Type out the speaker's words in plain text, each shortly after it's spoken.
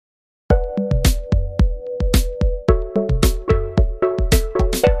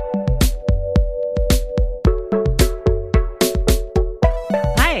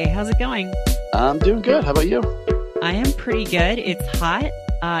going? I'm doing good. How about you? I am pretty good. It's hot.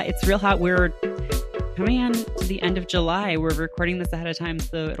 It's real hot. We're coming on to the end of July. We're recording this ahead of time,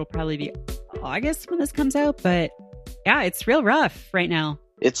 so it'll probably be August when this comes out. But yeah, it's real rough right now.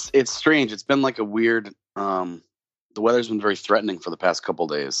 It's strange. It's been like a weird. The weather's been very threatening for the past couple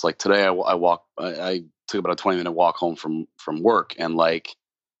of days. Like today, I took about a 20-minute walk home from work, and like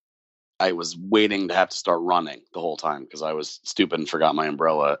I was waiting to have to start running the whole time because I was stupid and forgot my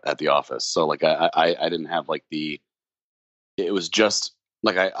umbrella at the office. So like I didn't have like it was just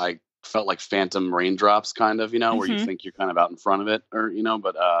like I felt like phantom raindrops kind of, where you think you're kind of out in front of it or,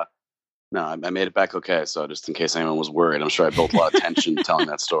 but no, I made it back okay. So just in case anyone was worried, I'm sure I built a lot of tension telling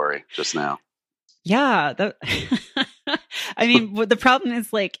that story just now. Yeah. I mean, the problem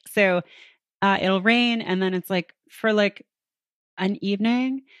is like, so it'll rain and then it's like for like an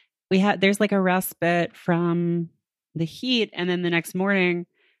evening, there's like a respite from the heat. And then the next morning,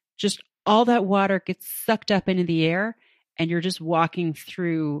 just all that water gets sucked up into the air and you're just walking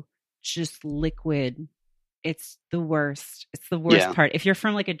through just liquid. It's the worst. It's the worst part. If you're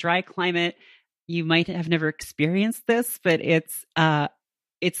from like a dry climate, you might have never experienced this, but it's the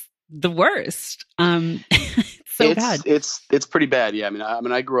worst. It's so bad. It's pretty bad. Yeah. I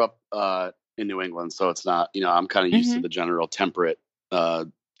mean, I grew up in New England, so it's not, I'm kind of used to the general temperate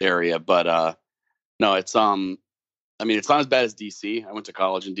area, but no, it's it's not as bad as DC. I went to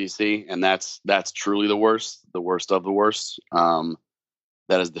college in DC, and that's truly the worst of the worst.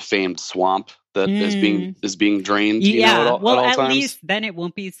 That is the famed swamp that is being drained. At least then it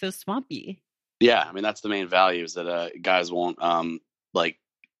won't be so swampy. Yeah, I mean that's the main value is that guys won't like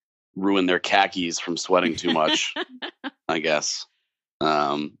ruin their khakis from sweating too much. I guess,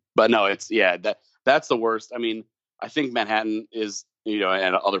 but no, that's the worst. I mean, I think Manhattan is.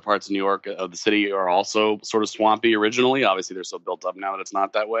 And other parts of New York, of the city, are also sort of swampy originally. Obviously, they're so built up now that it's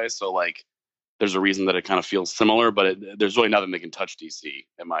not that way. So, like, there's a reason that it kind of feels similar, but there's really nothing that can touch DC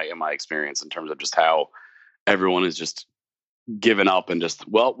in my experience in terms of just how everyone is just given up and just,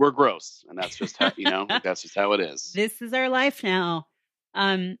 well, we're gross, and that's just how that's just how it is. This is our life now.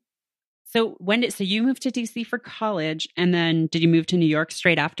 So you moved to DC for college, and then did you move to New York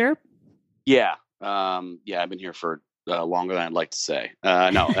straight after? Yeah, I've been here for. Longer than I'd like to say.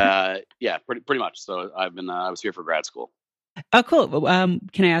 Pretty much. So I was here for grad school. Oh, cool.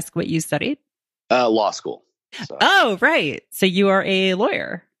 Can I ask what you studied? Law school. So. Oh, right. So you are a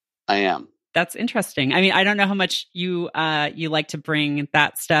lawyer. I am. That's interesting. I mean, I don't know how much you like to bring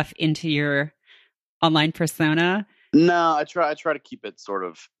that stuff into your online persona. No, I try to keep it sort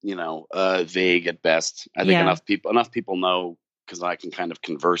of, vague at best. I think enough people know because I can kind of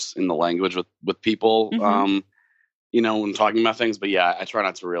converse in the language with people. When talking about things, but yeah, I try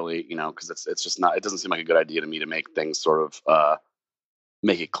not to really, because it's just not, it doesn't seem like a good idea to me to make things sort of,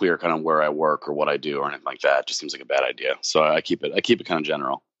 make it clear kind of where I work or what I do or anything like that. It just seems like a bad idea. So I keep it kind of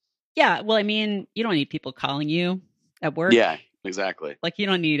general. Yeah. Well, I mean, you don't need people calling you at work. Yeah, exactly. Like you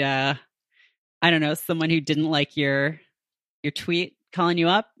don't need someone who didn't like your tweet calling you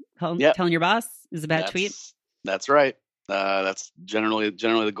up, telling your boss is a bad tweet. That's right. That's generally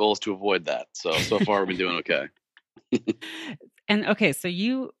the goal is to avoid that. So far we've been doing okay. And okay, so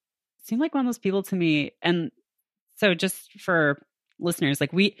you seem like one of those people to me. And so just for listeners,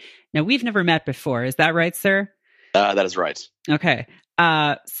 like we've never met before. Is that right, sir? That is right. Okay.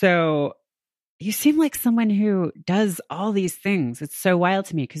 So you seem like someone who does all these things. It's so wild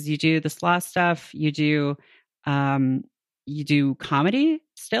to me because you do this law stuff. You do comedy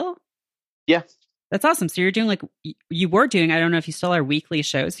still? Yeah. That's awesome. So you're doing you were doing, I don't know if you still are weekly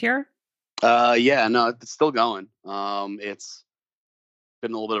shows here. Yeah, no, it's still going. It's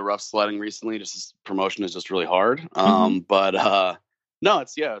been a little bit of rough sledding recently. Just this promotion is just really hard. But no,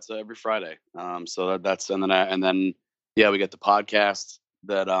 it's every Friday. So that's and then we get the podcast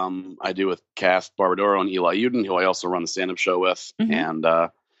that I do with Kath Barbadoro and Eli Uden, who I also run the stand-up show with. And when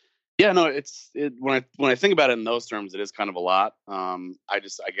I think about it in those terms, it is kind of a lot. I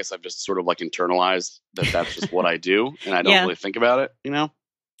guess I've just sort of like internalized that's just what I do, and I don't really think about it,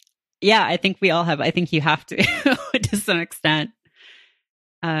 Yeah, I think we all have. I think you have to to some extent.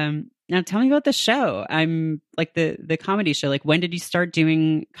 Now tell me about the show. I'm like the comedy show. Like when did you start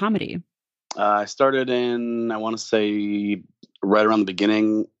doing comedy? I started in, I want to say right around the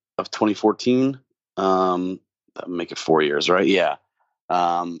beginning of 2014. That would make it 4 years, right? Yeah.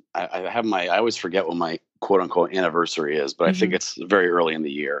 I always forget what my quote unquote anniversary is, but I think it's very early in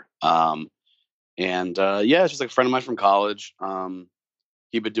the year. It's just like a friend of mine from college.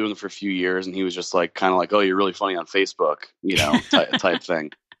 He'd been doing it for a few years, and he was just like, kind of like, oh, you're really funny on Facebook, type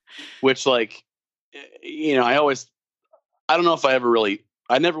thing. Which, like, I don't know if I ever really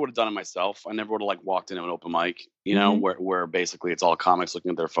I never would have done it myself. I never would have like walked into an open mic, where basically it's all comics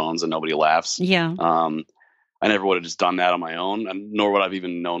looking at their phones and nobody laughs. Yeah. I never would have just done that on my own, and nor would I've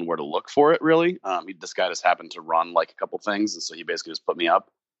even known where to look for it. Really, this guy just happened to run like a couple things, and so he basically just put me up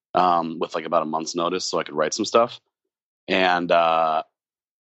with like about a month's notice, so I could write some stuff. And I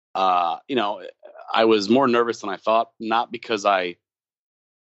was more nervous than I thought, not because there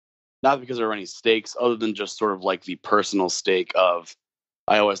were any stakes, other than just sort of like the personal stake of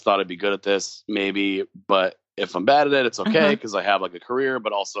I always thought I'd be good at this, maybe, but if I'm bad at it, it's okay because I have like a career,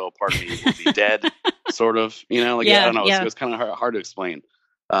 but also part of me will be dead, sort of, I don't know. It was kind of hard to explain.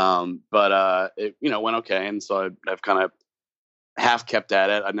 But it, went okay. And so I've kind of half kept at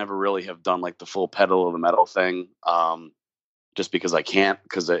it. I never really have done like the full pedal of the metal thing. Just because I can't,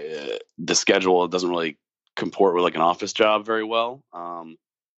 because the schedule doesn't really comport with like an office job very well. A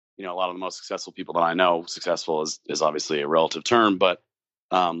lot of the most successful people that I know, successful is obviously a relative term, but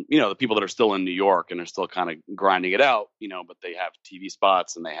the people that are still in New York and are still kind of grinding it out, but they have TV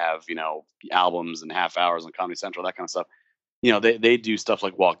spots and they have, albums and half hours on Comedy Central, that kind of stuff. They do stuff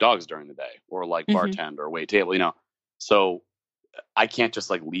like walk dogs during the day or like bartend or wait table, so I can't just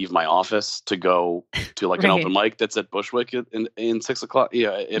like leave my office to go to like an open mic that's at Bushwick in 6 o'clock.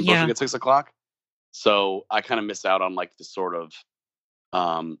 Yeah. In Bushwick at 6 o'clock. So I kind of miss out on like the sort of,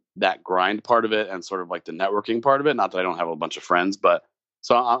 that grind part of it and sort of like the networking part of it. Not that I don't have a bunch of friends, but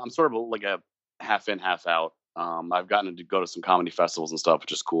so I'm sort of like a half in, half out. I've gotten to go to some comedy festivals and stuff,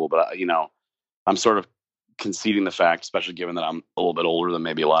 which is cool, but I'm sort of conceding the fact, especially given that I'm a little bit older than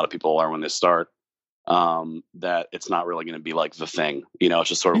maybe a lot of people are when they start, that it's not really going to be like the thing, it's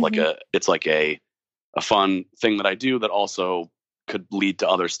just sort of like it's like a fun thing that I do that also could lead to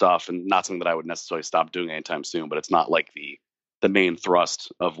other stuff, and not something that I would necessarily stop doing anytime soon, but it's not like the main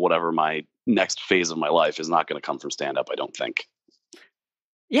thrust of whatever my next phase of my life is not going to come from stand up, I don't think.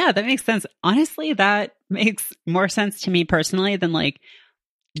 Yeah, that makes sense. Honestly, that makes more sense to me personally than like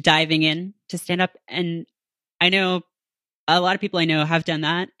diving in to stand up. And I know a lot of people I know have done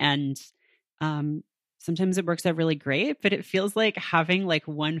that, and sometimes it works out really great, but it feels like having like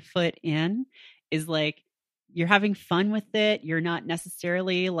one foot in is like you're having fun with it. You're not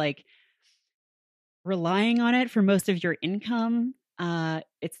necessarily like relying on it for most of your income.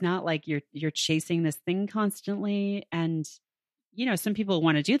 It's not like you're chasing this thing constantly. And some people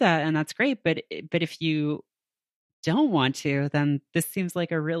want to do that, and that's great. But if you don't want to, then this seems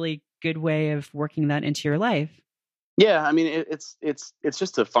like a really good way of working that into your life. Yeah, I mean, it's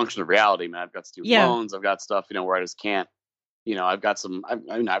just a function of reality, man. I've got student loans, I've got stuff, where I just can't, I've got some,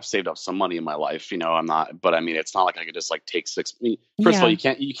 I've saved up some money in my life, I'm not, but I mean, it's not like I could just like take first of all, you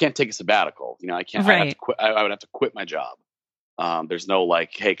can't take a sabbatical, I can't, right. I would have to quit my job. There's no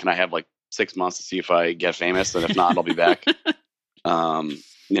like, hey, can I have like 6 months to see if I get famous? And if not, I'll be back.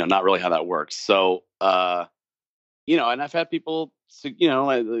 Not really how that works. So, and I've had people, a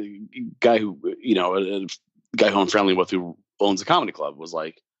guy who I'm friendly with who owns a comedy club was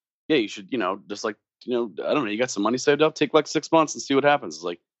like, yeah, you should, just like, I don't know, you got some money saved up, take like 6 months and see what happens. It's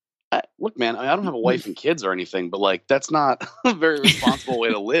like, look, man, I don't have a wife and kids or anything, but like, that's not a very responsible way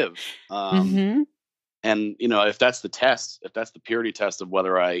to live. And, if that's the test, if that's the purity test of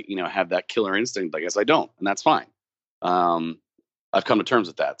whether I, have that killer instinct, I guess I don't, and that's fine. I've come to terms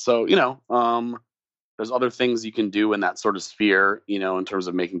with that. So, there's other things you can do in that sort of sphere, in terms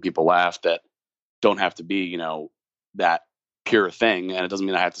of making people laugh that don't have to be, that pure thing. And it doesn't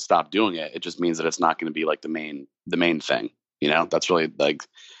mean I have to stop doing it. It just means that it's not going to be like the main thing, that's really like,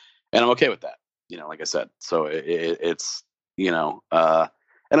 and I'm okay with that, like I said. So it's,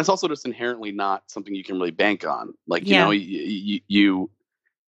 and it's also just inherently not something you can really bank on. Like, you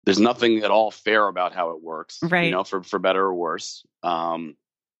there's nothing at all fair about how it works, right? For better or worse. The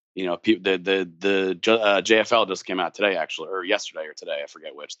JFL just came out today, actually, or yesterday or today, I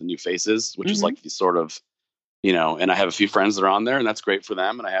forget which. The New Faces, which is like the sort of, and I have a few friends that are on there, and that's great for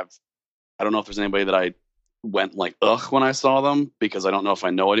them. And I don't know if there's anybody that I went like ugh when I saw them, because I don't know if I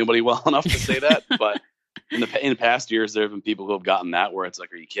know anybody well enough to say that. But in past years, there have been people who have gotten that where it's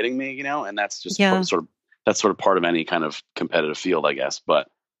like, are you kidding me? And that's just sort of part of any kind of competitive field, I guess. But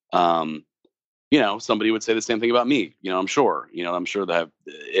somebody would say the same thing about me. I'm sure. I'm sure that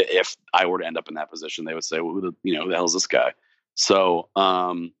if I were to end up in that position, they would say, well, who the hell is this guy? So,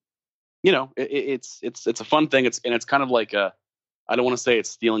 it's a fun thing. It's kind of like I don't want to say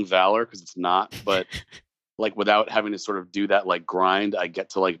it's stealing valor, because it's not, but like without having to sort of do that like grind, I get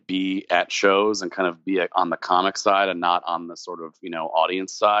to like be at shows and kind of be on the comic side and not on the sort of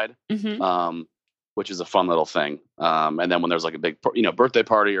audience side. Which is a fun little thing. And then when there's like a big, birthday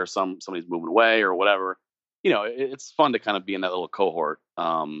party or somebody's moving away or whatever, it's fun to kind of be in that little cohort,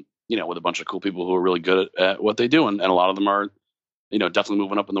 with a bunch of cool people who are really good at what they do. And a lot of them are, definitely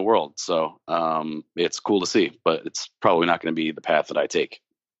moving up in the world. So it's cool to see, but it's probably not going to be the path that I take.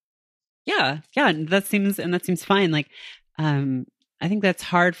 Yeah. Yeah. And that seems fine. Like, I think that's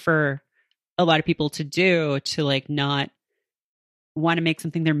hard for a lot of people to do, to like not want to make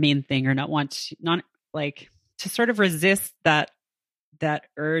something their main thing, or not like to sort of resist that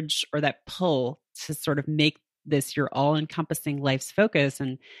urge or that pull to sort of make this your all encompassing life's focus,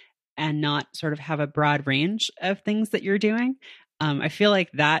 and not sort of have a broad range of things that you're doing. I feel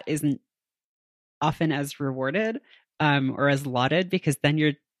like that isn't often as rewarded, or as lauded, because then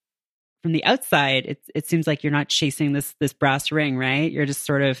you're, from the outside, it seems like you're not chasing this brass ring, right? You're just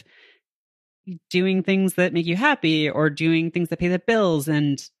sort of doing things that make you happy, or doing things that pay the bills.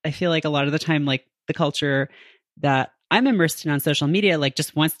 And I feel like a lot of the time, like the culture that I'm immersed in on social media, like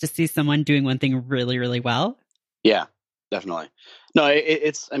just wants to see someone doing one thing really, really well. Yeah, definitely. No,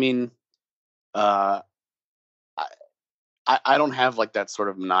 it's, I mean, I don't have like that sort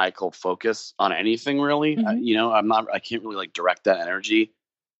of maniacal focus on anything really. Mm-hmm. I can't really like direct that energy.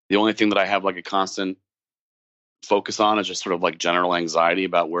 The only thing that I have like a constant focus on is just sort of like general anxiety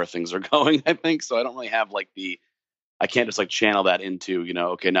about where things are going, I think. So I don't really have like I can't just like channel that into,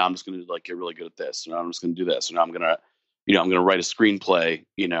 okay, now I'm just going to like get really good at this. Or now I'm just going to do this. Or now I'm going to, I'm going to write a screenplay,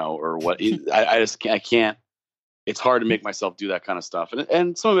 or what. I can't, it's hard to make myself do that kind of stuff.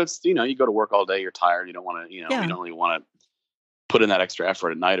 And some of it's, you go to work all day, you're tired. You don't want to, you don't really want to put in that extra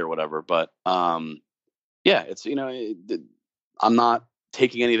effort at night or whatever. But, yeah, it's, I'm not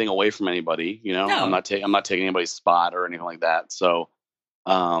taking anything away from anybody, No. I'm not taking anybody's spot or anything like that. So,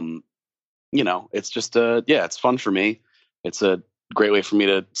 it's just, it's fun for me. It's a great way for me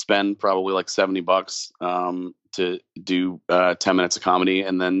to spend probably like $70, to do 10 minutes of comedy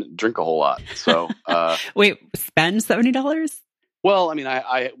and then drink a whole lot. So, wait, spend $70? Well, I mean,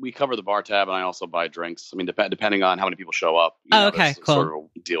 we cover the bar tab, and I also buy drinks. I mean, depending on how many people show up. Okay, cool. Sort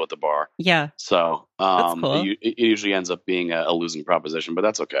of deal with the bar. Yeah. So, that's cool. it usually ends up being a losing proposition, but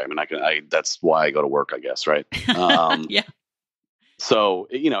that's okay. I mean, that's why I go to work, I guess, right? Yeah. So,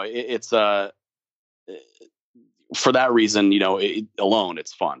 it's for that reason, alone,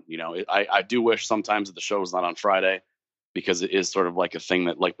 it's fun. I do wish sometimes that the show was not on Friday, because it is sort of like a thing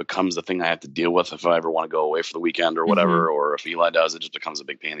that like becomes a thing I have to deal with if I ever want to go away for the weekend or whatever, Mm-hmm. or if Eli does, it just becomes a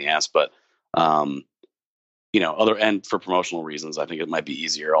big pain in the ass. But, and for promotional reasons, I think it might be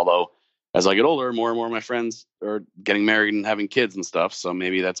easier. Although as I get older, more and more of my friends are getting married and having kids and stuff. So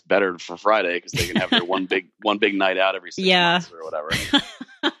maybe that's better for Friday, because they can have their one big night out every 6 months or whatever.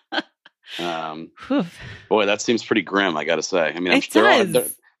 Boy, that seems pretty grim, I got to say. I mean,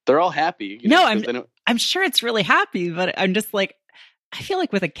 they're all happy. I'm sure it's really happy, but I'm just like, I feel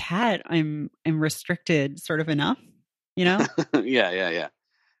like with a cat, I'm restricted sort of enough, Yeah.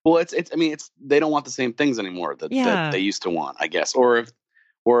 Well, it's they don't want the same things anymore that they used to want, I guess. Or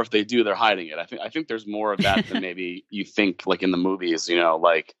if they do, they're hiding it. I think there's more of that than maybe you think, like in the movies,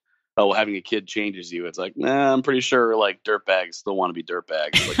 like, oh, having a kid changes you. It's like, nah, I'm pretty sure like dirtbags still want to be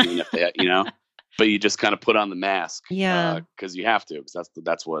dirtbags, like even if they, but you just kind of put on the mask, because you have to, because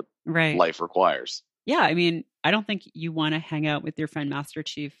that's what life requires. Yeah, I mean, I don't think you want to hang out with your friend Master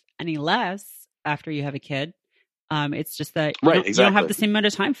Chief any less after you have a kid. It's just that you don't have the same amount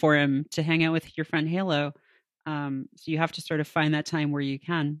of time for him to hang out with your friend Halo. So you have to sort of find that time where you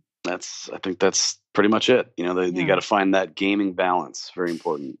can. I think that's pretty much it. You got to find that gaming balance. Very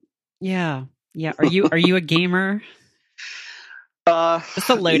important. Yeah. Yeah. Are you a gamer? It's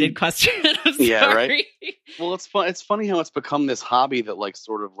a loaded question. I'm sorry. Yeah, right. Well, it's fun. It's funny how it's become this hobby that like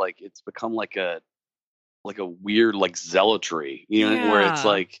sort of like it's become like a weird like zealotry, where it's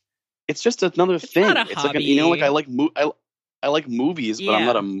like it's just another thing. It's hobby. Like I like movies, but I'm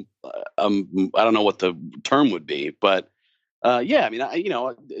not I don't know what the term would be, but I mean,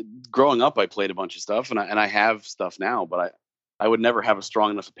 growing up I played a bunch of stuff, and I have stuff now, but I would never have a strong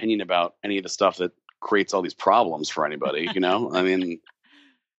enough opinion about any of the stuff that creates all these problems for anybody, I mean,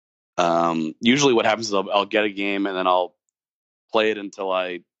 usually what happens is I'll get a game and then I'll play it until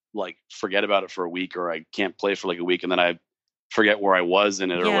I like forget about it for a week, or I can't play for like a week, and then I forget where I was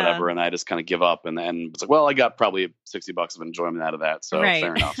in it or whatever, and I just kind of give up, and then it's like, well, I got probably $60 of enjoyment out of that, so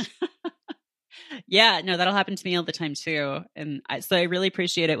fair enough. Yeah, no, that'll happen to me all the time too, and so I really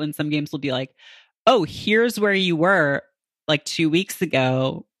appreciate it when some games will be like, oh, here's where you were like 2 weeks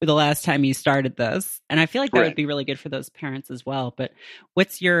ago, the last time you started this. And I feel like that would be really good for those parents as well. But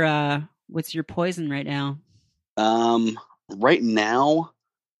what's your poison right now? Right now,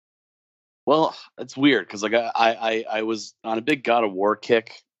 well, it's weird because like I was on a big God of War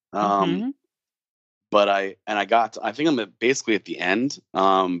kick, but I think I'm basically at the end.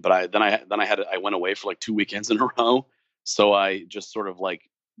 But I went away for like 2 weekends in a row. So I just sort of like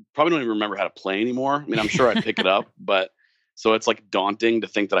probably don't even remember how to play anymore. I mean, I'm sure I pick it up, but so it's like daunting to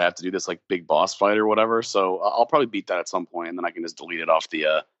think that I have to do this like big boss fight or whatever. So I'll probably beat that at some point, and then I can just delete it off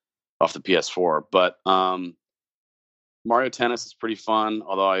the PS4. But Mario Tennis is pretty fun,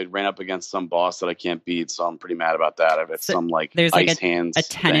 although I ran up against some boss that I can't beat, so I'm pretty mad about that. It's So some like there's like ice hands a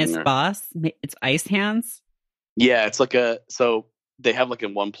tennis thing boss. It's ice hands. yeah, it's like so they have like a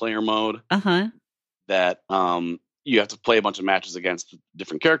one player mode Uh-huh. that you have to play a bunch of matches against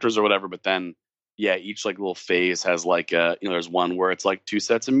different characters or whatever, but then yeah, each like little phase has like there's one where it's like two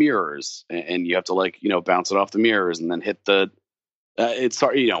sets of mirrors and you have to like, bounce it off the mirrors and then hit the it's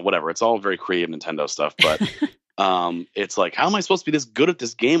sorry, whatever. It's all very creative Nintendo stuff, but it's like, how am I supposed to be this good at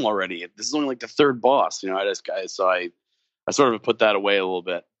this game already? This is only like the third boss, I sort of put that away a little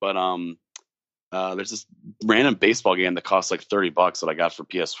bit, but there's this random baseball game that costs like $30 that I got for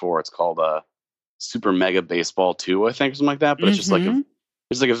PS4. It's called Super Mega Baseball 2, I think, or something like that. But it's just like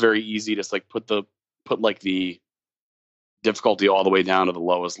a very easy, just like put like the difficulty all the way down to the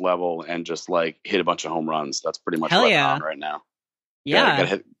lowest level and just like hit a bunch of home runs. That's pretty much Hell what yeah. I'm on right now.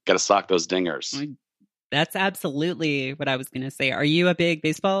 Yeah. Gotta sock those dingers. That's absolutely what I was going to say. Are you a big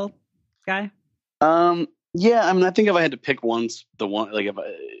baseball guy? Yeah, I mean, I think if I had to pick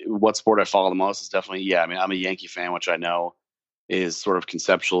what sport I follow the most is definitely, yeah. I mean, I'm a Yankee fan, which I know is sort of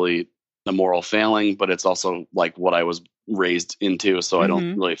conceptually a moral failing, but it's also like what I was raised into, so I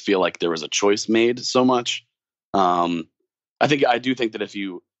don't really feel like there was a choice made so much. I do think that if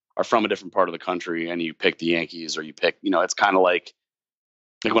you are from a different part of the country and you pick the Yankees or you pick, it's kind of like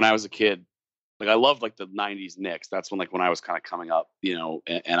when I was a kid. Like I loved like the '90s Knicks. That's when I was kind of coming up,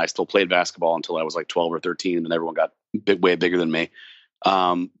 and I still played basketball until I was like 12 or 13, and then everyone got way bigger than me.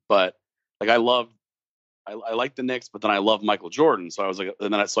 But like I liked the Knicks, but then I loved Michael Jordan. So I was like,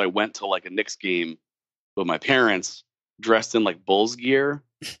 and then I went to like a Knicks game with my parents, dressed in like Bulls gear,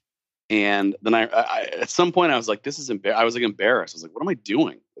 and then I at some point I was like, this is I was like embarrassed. I was like, what am I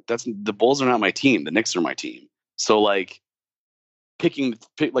doing? The Bulls are not my team. The Knicks are my team. So like.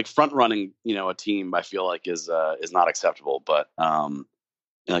 Like front running, a team I feel like is not acceptable. But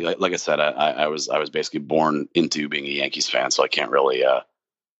like I said, I was basically born into being a Yankees fan, so I can't really I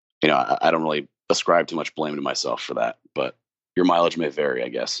don't really ascribe too much blame to myself for that. But your mileage may vary, I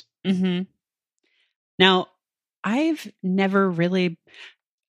guess. Mm-hmm. Now, I've never really.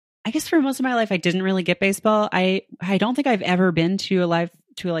 I guess for most of my life, I didn't really get baseball. I don't think I've ever been to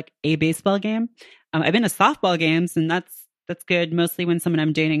a baseball game. I've been to softball games, and that's good. Mostly when someone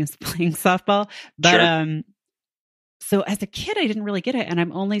I'm dating is playing softball. But sure. So as a kid, I didn't really get it. And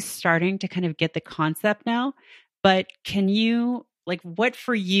I'm only starting to kind of get the concept now. But can you, like, what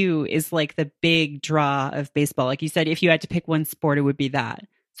for you is like the big draw of baseball? Like you said, if you had to pick one sport, it would be that.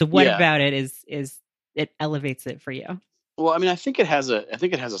 So what about it is it elevates it for you? Well, I mean, I think it has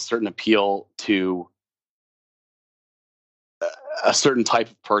a certain appeal to a certain type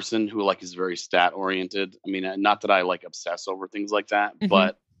of person who like is very stat oriented. I mean, not that I like obsess over things like that,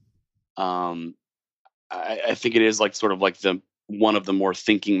 but I think it is like sort of like one of the more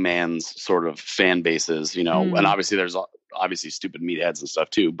thinking man's sort of fan bases, and obviously there's obviously stupid meatheads and stuff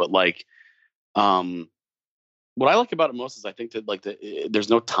too. But like, what I like about it most is I think that like there's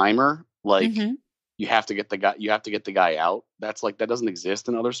no timer. Like you have to get the guy out. That's like that doesn't exist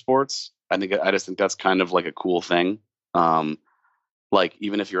in other sports. I just think that's kind of like a cool thing. Like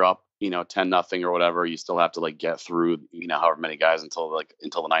even if you're up, 10-0 or whatever, you still have to like get through, however many guys until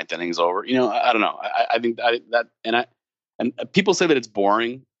the ninth inning's over. I don't know. I think that and people say that it's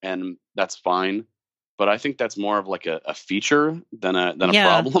boring, and that's fine, but I think that's more of like a feature than a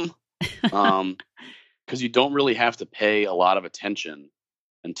problem. Because you don't really have to pay a lot of attention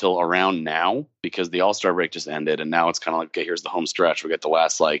until around now, because the All-Star break just ended, and now it's kind of like, okay, here's the home stretch. We get the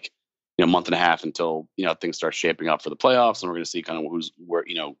last month and a half until things start shaping up for the playoffs, and we're going to see kind of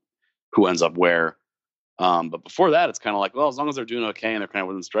who ends up where. But before that, it's kind of like, well, as long as they're doing okay and they're kind of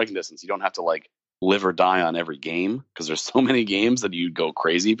within striking distance, you don't have to like live or die on every game, because there's so many games that you'd go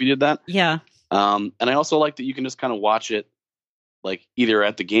crazy if you did that. Yeah. And I also like that you can just kind of watch it like either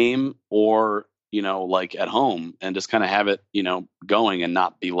at the game or like at home, and just kind of have it going, and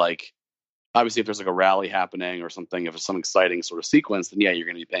not be like. Obviously, if there's like a rally happening or something, if it's some exciting sort of sequence, then yeah, you're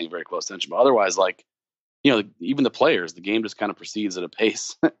going to be paying very close attention. But otherwise, like, even the players, the game just kind of proceeds at a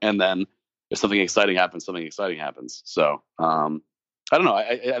pace. And then if something exciting happens, something exciting happens. So I don't know.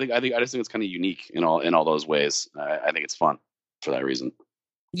 I just think it's kind of unique in all those ways. I think it's fun for that reason.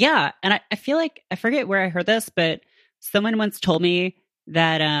 Yeah. And I feel like, I forget where I heard this, but someone once told me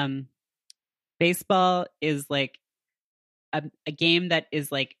that baseball is like a game that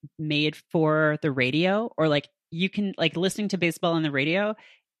is like made for the radio, or like you can like listening to baseball on the radio,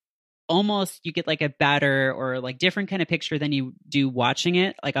 almost you get like a better or like different kind of picture than you do watching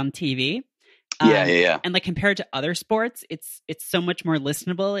it like on TV. Yeah. And like compared to other sports, it's so much more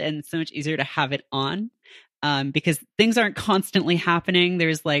listenable and so much easier to have it on, because things aren't constantly happening.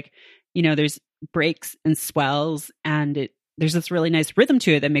 There's like, there's breaks and swells, and there's this really nice rhythm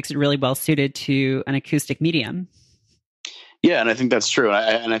to it that makes it really well suited to an acoustic medium. Yeah, and I think that's true.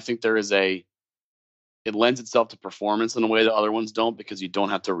 And I think it lends itself to performance in a way that other ones don't, because you don't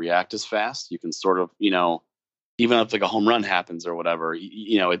have to react as fast. You can sort of, even if like a home run happens or whatever,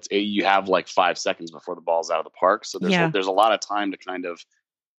 you have like 5 seconds before the ball's out of the park. So there's a lot of time to kind of,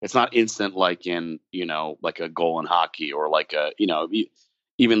 it's not instant like in, like a goal in hockey, or like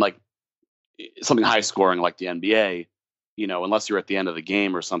even like something high scoring like the NBA, unless you're at the end of the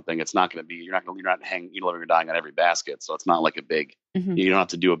game or something, it's not going to be, you're not hanging, living or dying on every basket. So it's not like a big, you don't have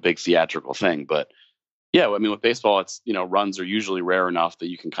to do a big theatrical thing. But yeah, I mean, with baseball, it's, runs are usually rare enough that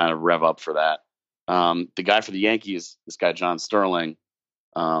you can kind of rev up for that. The guy for the Yankees, this guy, John Sterling,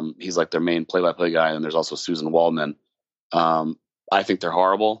 he's like their main play-by-play guy. And there's also Susan Waldman. I think they're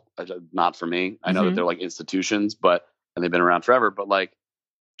horrible. Not for me. I know that they're like institutions, and they've been around forever, but like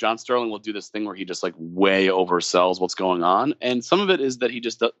John Sterling will do this thing where he just like way oversells what's going on. And some of it is that he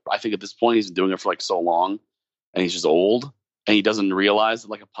just, I think at this point he's been doing it for like so long and he's just old, and he doesn't realize that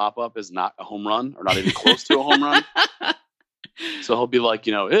like a pop-up is not a home run, or not even close to a home run. So he'll be like,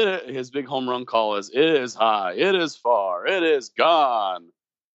 his big home run call is, it is high, it is far, it is gone.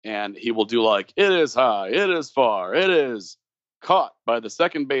 And he will do like, it is high, it is far, it is caught by the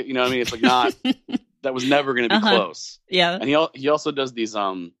second base. You know what I mean? It's like not, that was never going to be close. Yeah. And he also does these,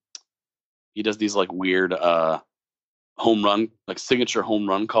 like weird, home run, like signature home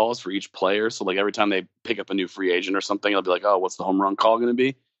run calls for each player. So like every time they pick up a new free agent or something, he'll be like, oh, what's the home run call going to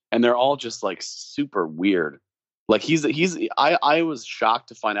be? And they're all just like super weird. Like I was shocked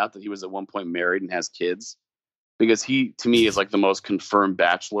to find out that he was at one point married and has kids, because he, to me, is like the most confirmed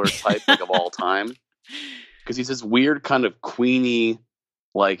bachelor type like of all time. Because he's this weird kind of queenie,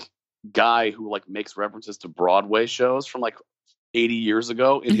 like guy who like makes references to Broadway shows from like 80 years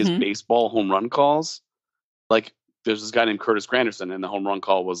ago in his baseball home run calls. Like there's this guy named Curtis Granderson, and the home run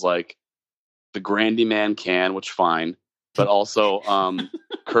call was like, the Grandy man can, which fine, but also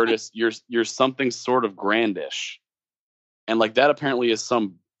Curtis, you're something sort of grandish. And like that apparently is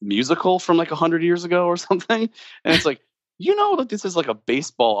some musical from like 100 years ago or something. And it's like, that this is like a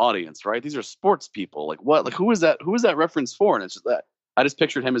baseball audience, right? These are sports people. Like what? Like who is that reference for? And it's just that I just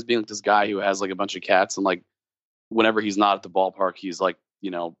pictured him as being like this guy who has like a bunch of cats, and like whenever he's not at the ballpark, he's like,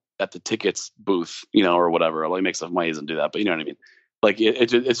 at the tickets booth, or whatever. Like he makes enough money, he doesn't do that, but you know what I mean? Like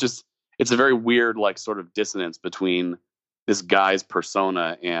it's a very weird, like sort of dissonance between this guy's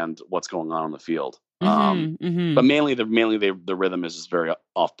persona and what's going on the field. But mainly the rhythm is just very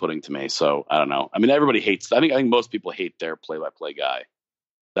off-putting to me. So I don't know. I mean, everybody hates. I think most people hate their play-by-play guy.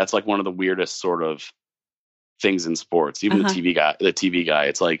 That's like one of the weirdest sort of things in sports. Even the TV guy.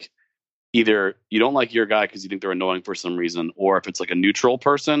 It's like either you don't like your guy because you think they're annoying for some reason, or if it's like a neutral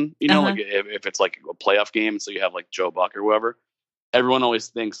person, like if it's like a playoff game, so you have like Joe Buck or whoever, everyone always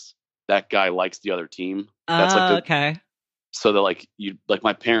thinks that guy likes the other team. That's like okay. So they're like,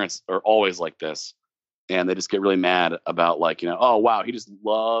 my parents are always like this. And they just get really mad about like, oh wow, he just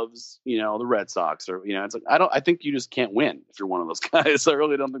loves, the Red Sox, or, it's like, I think you just can't win if you're one of those guys. I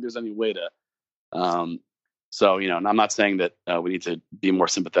really don't think there's any way to, so, and I'm not saying that we need to be more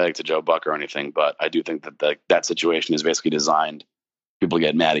sympathetic to Joe Buck or anything, but I do think that that situation is basically designed, people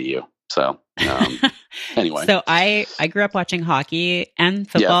get mad at you. So, anyway. So I grew up watching hockey and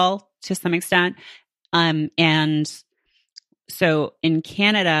football to some extent. And so in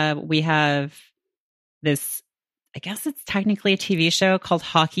Canada, we have this, I guess it's technically a TV show called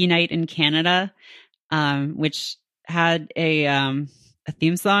Hockey Night in Canada, which had a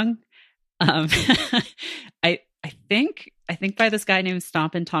theme song. I think by this guy named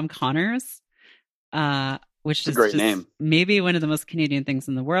Stompin' Tom Connors, which is a great name. Maybe one of the most Canadian things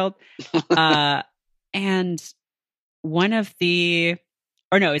in the world. And one of the,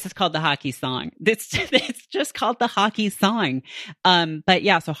 or no, it's just called the Hockey Song. It's just called the Hockey Song. But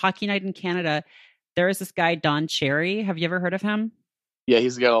yeah, so Hockey Night in Canada. There is this guy, Don Cherry. Have you ever heard of him? Yeah,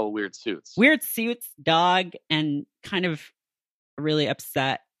 he's got all the weird suits. Weird suits, dog, and kind of really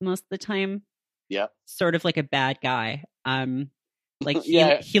upset most of the time. Yeah. Sort of like a bad guy. Like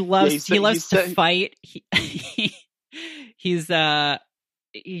he loves to fight. He's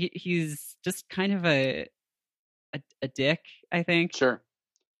just kind of a dick, I think. Sure.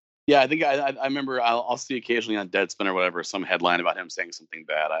 Yeah, I think I remember I'll see occasionally on Deadspin or whatever some headline about him saying something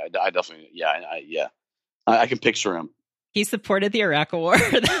bad. I definitely yeah I can picture him. He supported the Iraq War.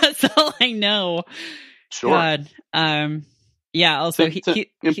 That's all I know. Sure. God. Yeah. Also, it's an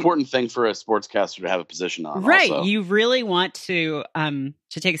important thing for a sportscaster to have a position on. Right. Also. You really want to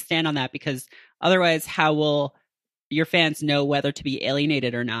take a stand on that, because otherwise, how will your fans know whether to be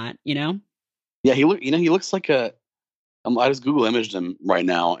alienated or not? You know? Yeah. He looks like a. I just Google imaged him right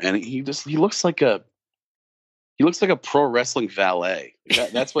now, and he looks like a pro wrestling valet.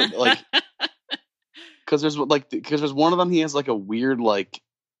 That's what like. Because there's one of them, he has like a weird like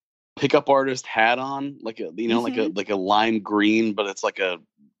pickup artist hat on, like a like a lime green, but it's like a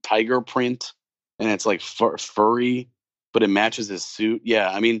tiger print, and it's like furry, but it matches his suit. Yeah,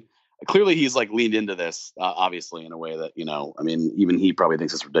 I mean, clearly he's like leaned into this, obviously in a way that I mean, even he probably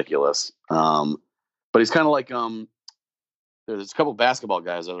thinks it's ridiculous. But he's kind of like there's a couple basketball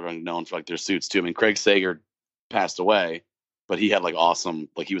guys that are known for like their suits too. I mean, Craig Sager passed away, but he had like awesome,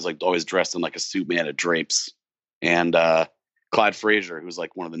 like he was like always dressed in like a suit made of drapes. And Clyde Frazier, who's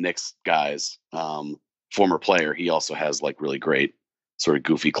like one of the Knicks guys, former player, he also has like really great sort of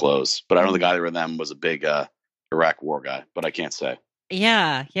goofy clothes. But I don't think either of them was a big Iraq War guy, but I can't say.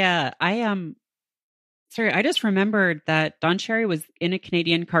 Yeah. Sorry, I just remembered that Don Cherry was in a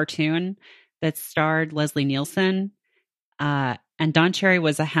Canadian cartoon that starred Leslie Nielsen. And Don Cherry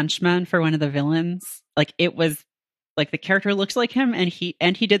was a henchman for one of the villains. Like, it was like the character looks like him, and he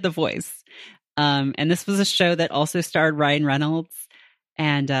did the voice. And this was a show that also starred Ryan Reynolds.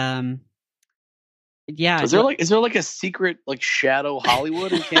 And yeah, is there like a secret like shadow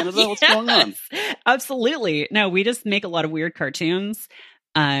Hollywood in Canada? Yes, what's going on? Absolutely. No, we just make a lot of weird cartoons.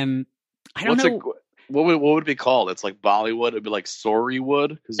 I don't know. What would it be called? It's like Bollywood. It'd be like Sorrywood,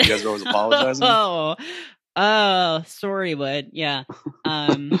 because you guys are always apologizing. Oh, Sorrywood. Yeah.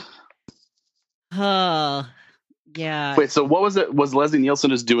 Oh, yeah. Wait, so what was it? Was Leslie Nielsen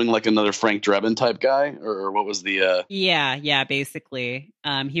just doing like another Frank Drebin type guy, or what was the? Yeah, basically.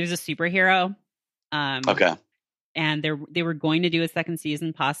 He was a superhero. Okay. And they were going to do a second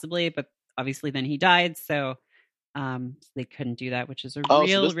season possibly, but obviously then he died, so they couldn't do that, which is a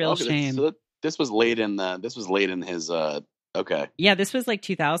real shame. So this was late in his okay. Yeah, this was like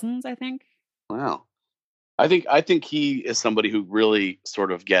 2000s, I think. Wow. I think he is somebody who really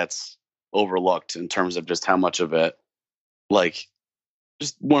sort of gets overlooked in terms of just how much of it, like,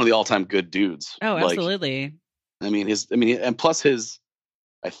 just one of the all-time good dudes. Oh, absolutely. And plus his,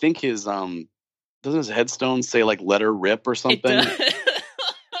 I think his doesn't his headstone say like "Let her rip" or something?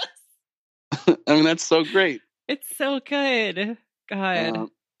 I mean, that's so great. It's so good. God.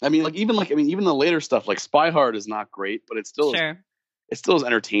 Even the later stuff like Spy Hard is not great, but it's still it still is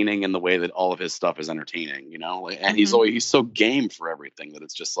entertaining in the way that all of his stuff is entertaining, and he's so game for everything that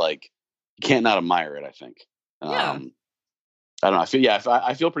it's just like you can't not admire it, I think. Yeah. I don't know.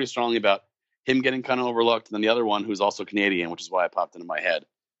 I feel pretty strongly about him getting kind of overlooked. And then the other one, who's also Canadian, which is why it popped into my head,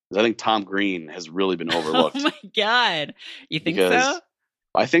 is I think Tom Green has really been overlooked. Oh my God. You think so?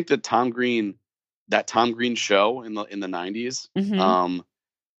 I think that Tom Green show in the 90s,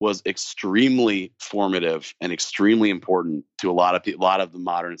 was extremely formative and extremely important to a lot of the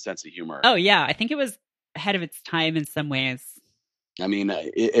modern sense of humor. Oh yeah, I think it was ahead of its time in some ways. I mean,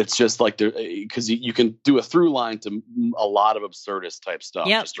 it's just like because you can do a through line to a lot of absurdist type stuff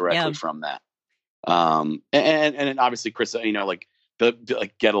just directly from that. And obviously Chris, like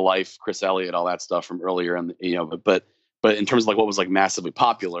like Get a Life, Chris Elliott, all that stuff from earlier, and but in terms of like what was like massively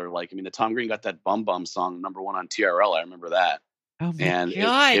popular, like the Tom Green got that Bum Bum song #1 on TRL. I remember that. Oh my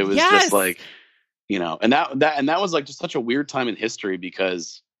God! It was just like, and that was like just such a weird time in history,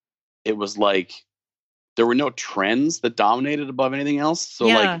 because it was like there were no trends that dominated above anything else. So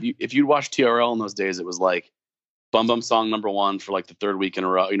like if you'd watch TRL in those days, it was like Bum Bum song #1 for like the third week in a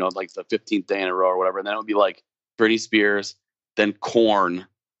row, like the 15th day in a row or whatever. And then it would be like Britney Spears, then Korn,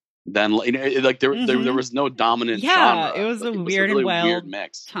 then like there was no dominant genre. It was like, a weird really and wild weird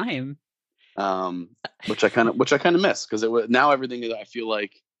mix time. Which I kind of miss, because it was now everything that I feel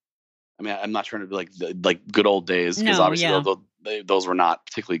like. I mean, I'm not trying to be like good old days, because obviously those were not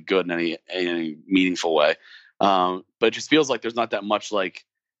particularly good in any meaningful way. But it just feels like there's not that much like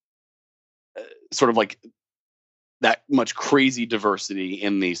sort of like that much crazy diversity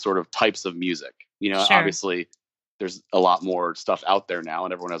in the sort of types of music. Obviously there's a lot more stuff out there now,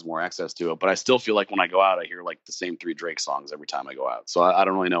 and everyone has more access to it. But I still feel like when I go out, I hear like the same 3 Drake songs every time I go out. So I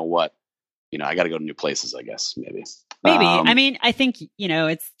don't really know what. I got to go to new places, I guess, maybe. I mean, I think,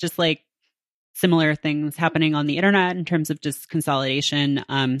 it's just like similar things happening on the internet in terms of just consolidation,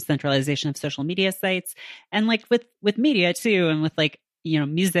 centralization of social media sites, and like with media too. And with like,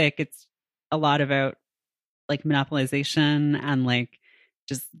 music, it's a lot about like monopolization and like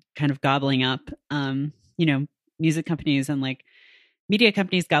just kind of gobbling up, music companies and like media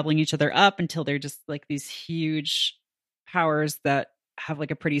companies gobbling each other up until they're just like these huge powers that have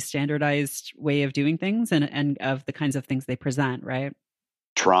like a pretty standardized way of doing things and of the kinds of things they present, right?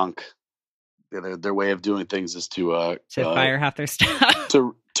 Trunk. Their way of doing things is to fire half their stuff,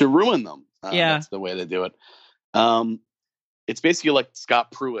 to ruin them. Yeah, that's the way they do it. It's basically like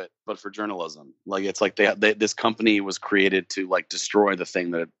Scott Pruitt, but for journalism. Like it's like this company was created to like destroy the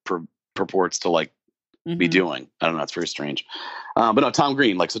thing that it purports to like be doing. I don't know. It's very strange. But no, Tom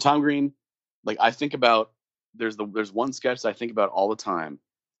Green. Like, so Tom Green, like I think about, there's one sketch that I think about all the time.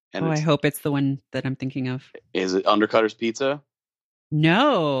 And I hope it's the one that I'm thinking of. Is it Undercutter's Pizza?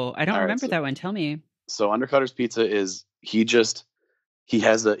 No, I don't remember that one. Tell me. So Undercutter's Pizza is, he gets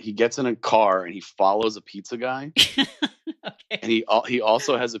in a car and he follows a pizza guy. Okay. And he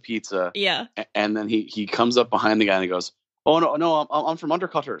also has a pizza. Yeah. And then he comes up behind the guy and he goes, "Oh no, I'm from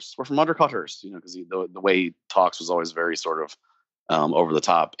Undercutters. We're from Undercutters." Because the way he talks was always very sort of over the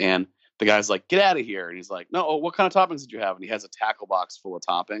top. And the guy's like, "Get out of here!" And he's like, "No, what kind of toppings did you have?" And he has a tackle box full of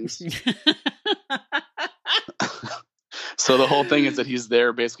toppings. So the whole thing is that he's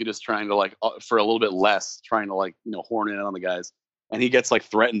there basically just trying to like, for a little bit less, trying to like, horn in on the guys. And he gets like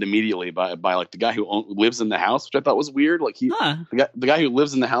threatened immediately by like the guy who lives in the house, which I thought was weird. Like the guy who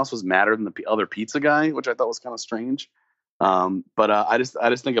lives in the house was madder than the other pizza guy, which I thought was kind of strange. But I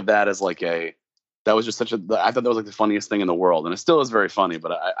just think of that as like that was just I thought that was like the funniest thing in the world, and it still is very funny.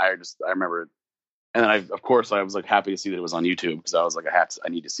 But I remember it, and then I was like happy to see that it was on YouTube, because I was like I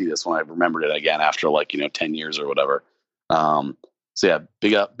need to see this when I remembered it again after like 10 years or whatever. So yeah,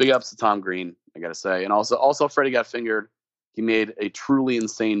 big ups to Tom Green, I gotta say, and also Freddy Got Fingered. He made a truly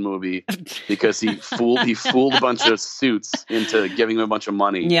insane movie because he fooled a bunch of suits into giving him a bunch of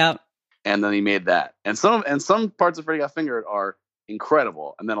money. Yeah. And then he made that. And some parts of Freddy Got Fingered are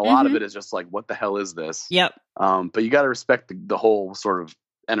incredible. And then a lot of it is just like, what the hell is this? Yep. But you got to respect the whole sort of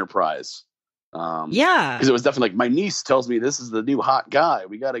enterprise. Yeah. Because it was definitely like, my niece tells me this is the new hot guy.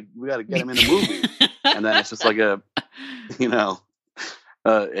 We gotta get him in the movie. And then it's just like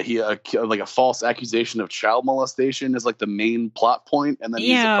like a false accusation of child molestation is like the main plot point, and then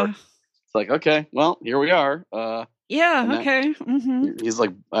it's like, okay, well, here we are. Okay. He's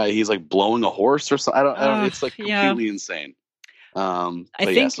like blowing a horse or something. I don't. It's like completely insane. I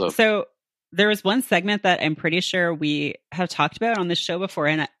think so. There was one segment that I'm pretty sure we have talked about on this show before,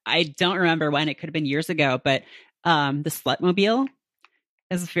 and I don't remember when. It could have been years ago, but the Slutmobile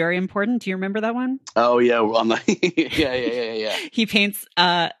is very important. Do you remember that one? Oh yeah, on the yeah. He paints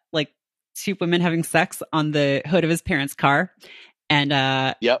like two women having sex on the hood of his parents' car, and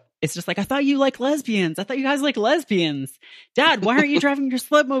it's just like, I thought you like lesbians. I thought you guys like lesbians. Dad, why aren't you driving your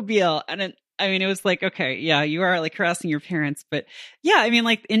Slutmobile? And it was like, okay, yeah, you are like harassing your parents, but yeah, I mean,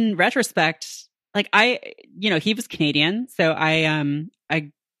 like in retrospect, like he was Canadian, so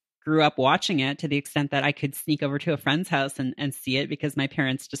I grew up watching it to the extent that I could sneak over to a friend's house and see it, because my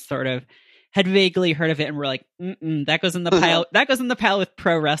parents just sort of had vaguely heard of it and were like, that goes in the pile. That goes in the pile with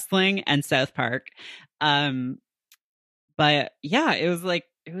pro wrestling and South Park. But yeah, it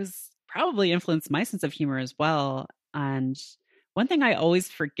was probably influenced my sense of humor as well. And one thing I always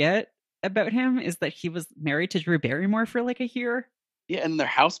forget about him is that he was married to Drew Barrymore for like a year. Yeah, and their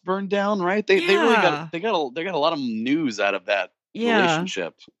house burned down, right? They really got a lot of news out of that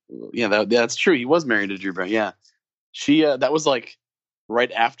relationship. Yeah, that's true. He was married to Drew Barrymore. Yeah, she that was like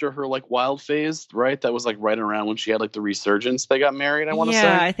right after her like wild phase, right? That was like right around when she had like the resurgence. They got married, I want to say.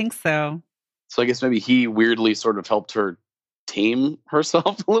 Yeah, I think so. So I guess maybe he weirdly sort of helped her tame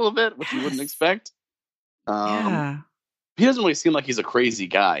herself a little bit, which you wouldn't expect. He doesn't really seem like he's a crazy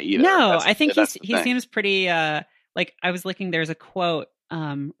guy either. No, I think he seems pretty like, I was looking, there's a quote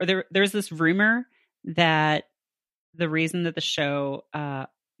or there's this rumor that the reason that the show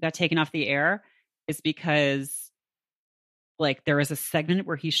got taken off the air is because like there was a segment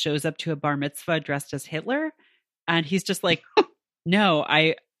where he shows up to a bar mitzvah dressed as Hitler, and he's just like, no,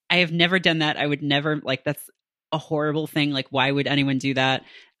 I have never done that. I would never, like, that's a horrible thing. Like, why would anyone do that?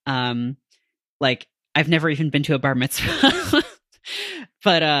 Like, I've never even been to a bar mitzvah.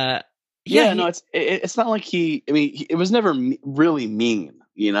 But no, it's not like it was never really mean,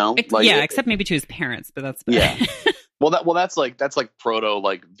 except maybe to his parents, but that's yeah. Well, that's like proto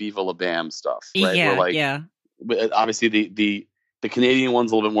like Viva La Bam stuff, right? Yeah, where, like, obviously the Canadian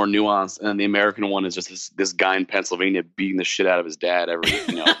one's a little bit more nuanced, and the American one is just this guy in Pennsylvania beating the shit out of his dad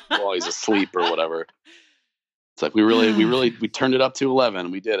while he's asleep or whatever. It's like we turned it up to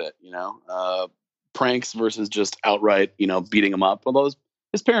 11. We did it, pranks versus just outright, beating him up. Although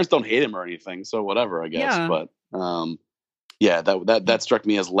his parents don't hate him or anything, so whatever, I guess. Yeah. But yeah, that struck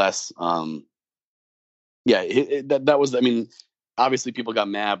me as less. Yeah, that was. I mean, obviously people got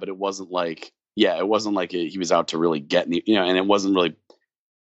mad, but it wasn't like, he was out to really get me, and it wasn't really.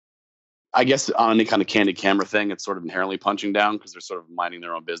 I guess on any kind of candid camera thing, it's sort of inherently punching down because they're sort of minding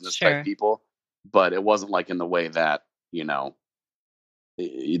their own business type people. But it wasn't like in the way that, that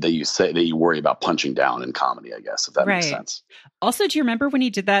you say that you worry about punching down in comedy, I guess, if that makes sense. Also, do you remember when he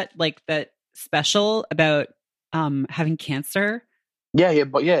did that special about having cancer? Yeah,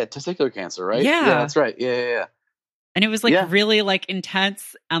 testicular cancer, right? Yeah, that's right. Yeah. And it was really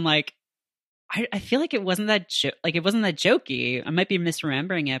intense and I feel like it wasn't that it wasn't that jokey. I might be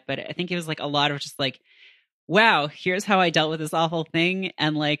misremembering it, but I think it was a lot of just wow, here's how I dealt with this awful thing,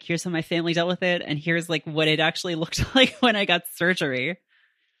 and here's how my family dealt with it, and here's what it actually looked like when I got surgery.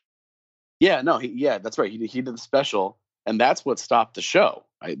 Yeah, no, that's right. He did the special, and that's what stopped the show.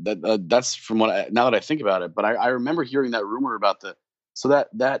 That's from now that I think about it. But I remember hearing that rumor about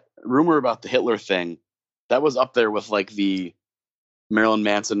that rumor about the Hitler thing. That was up there with the Marilyn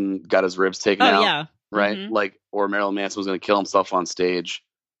Manson got his ribs taken out. Yeah. Right. Mm-hmm. Or Marilyn Manson was going to kill himself on stage.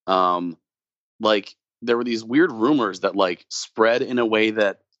 There were these weird rumors that spread in a way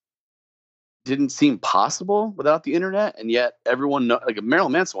that didn't seem possible without the internet. And yet everyone a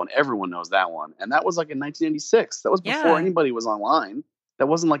Marilyn Manson one, everyone knows that one. And that was in 1996. That was before anybody was online. That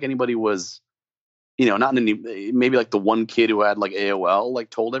wasn't anybody was, not in any, maybe the one kid who had AOL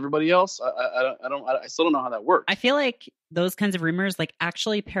told everybody else. I still don't know how that works. I feel like those kinds of rumors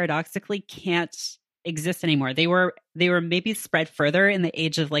actually paradoxically can't exist anymore. They were maybe spread further in the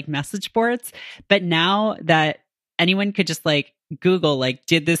age of message boards, but now that anyone could just Google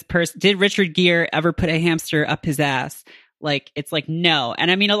did Richard Gere ever put a hamster up his ass? It's no.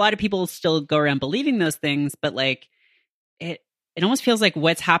 And I mean, a lot of people still go around believing those things, but it almost feels like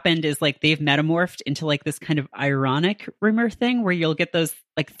what's happened is they've metamorphed into this kind of ironic rumor thing where you'll get those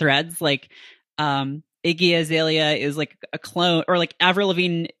threads Iggy Azalea is a clone, or Avril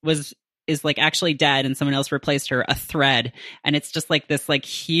Lavigne is actually dead and someone else replaced her, a thread. And it's just this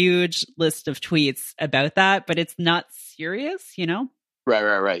huge list of tweets about that, but it's not serious,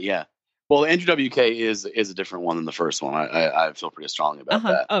 Right. Yeah. Well, Andrew WK is a different one than the first one. I feel pretty strongly about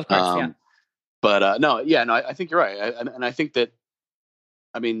that. Oh, of course. Yeah. But I think you're right. And I think that,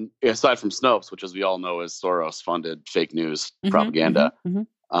 I mean, aside from Snopes, which as we all know is Soros funded fake news propaganda.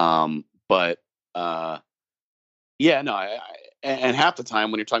 But and half the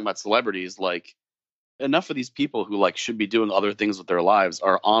time when you're talking about celebrities, enough of these people who should be doing other things with their lives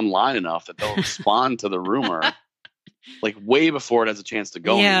are online enough that they'll respond to the rumor way before it has a chance to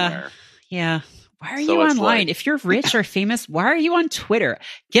go anywhere. Yeah. Why are you online? If you're rich or famous, why are you on Twitter?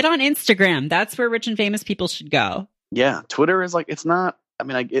 Get on Instagram. That's where rich and famous people should go. Yeah. Twitter is it's not, I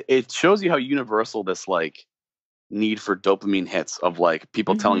mean, it shows you how universal this need for dopamine hits of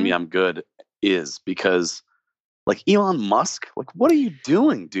people telling me I'm good is, because Elon Musk, what are you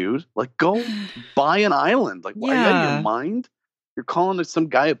doing, dude? Go buy an island. Are you out of your mind? You're calling some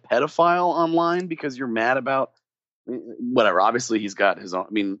guy a pedophile online because you're mad about whatever. Obviously he's got his own.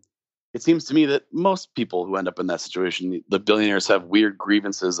 I mean, it seems to me that most people who end up in that situation, the billionaires, have weird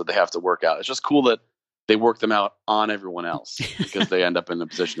grievances that they have to work out. It's just cool that they work them out on everyone else because they end up in a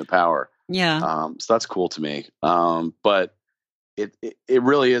position of power. Yeah. So that's cool to me. But it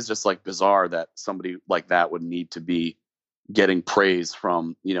really is just bizarre that somebody like that would need to be getting praise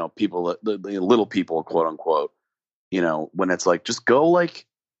from, people, the little people, quote unquote, when it's just go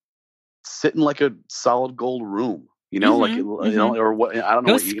sit in a solid gold room, or what, I don't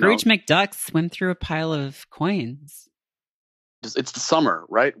know. Go Scrooge McDuck, swim through a pile of coins. It's the summer,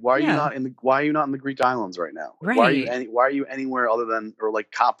 right? Why are you not in the Greek islands right now? Right. Why are you anywhere other than, or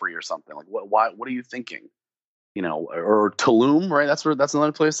Capri or something? What are you thinking? Or Tulum, right? That's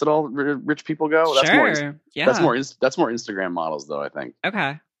another place that all rich people go. That's sure. That's more Instagram models, though, I think.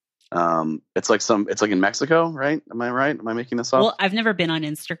 Okay. It's in Mexico, right? Am I right? Am I making this up? Well, I've never been on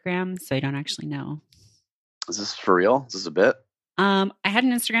Instagram, so I don't actually know. Is this for real? Is this a bit? I had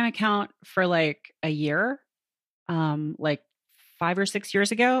an Instagram account for a year, 5 or 6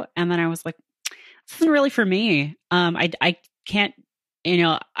 years ago, and then I was like, this isn't really for me. I can't,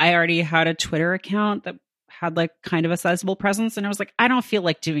 I already had a Twitter account that had kind of a sizable presence, and I was like, I don't feel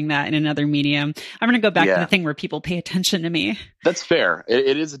like doing that in another medium. I'm going to go back to the thing where people pay attention to me. That's fair.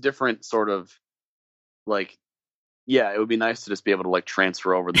 It is a different sort of it would be nice to just be able to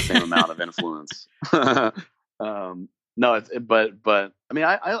transfer over the same amount of influence. No, but I mean,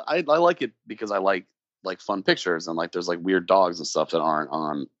 I like it because I like fun pictures, and there's weird dogs and stuff that aren't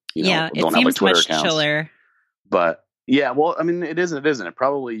on Yeah, it don't have like seems Twitter much accounts. chiller. But yeah, well, I mean, it isn't. It isn't. It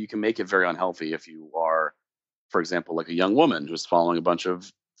probably you can make it very unhealthy if you are, for example, like a young woman who's following a bunch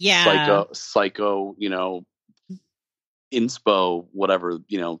of Yeah. psycho, inspo, whatever,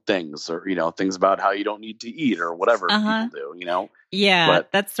 things, or things about how you don't need to eat or whatever Uh-huh. people do. Yeah,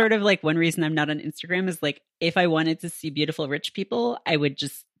 But that's sort of like one reason I'm not on Instagram is like if I wanted to see beautiful rich people, I would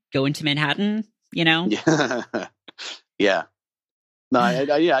just go into Manhattan, yeah, yeah. No,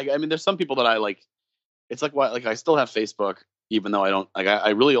 I mean, there's some people that I like. It's like what, like I still have Facebook, even though I don't like. I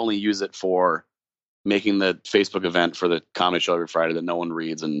really only use it for making the Facebook event for the comedy show every Friday that no one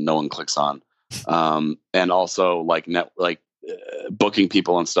reads and no one clicks on, and also like booking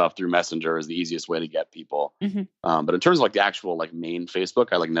people and stuff through Messenger is the easiest way to get people. Mm-hmm. But in terms of like the actual like main Facebook,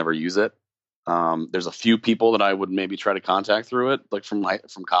 I like never use it. There's a few people that I would maybe try to contact through it, like from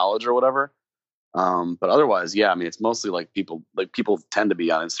college or whatever. But otherwise, yeah, I mean, it's mostly like people tend to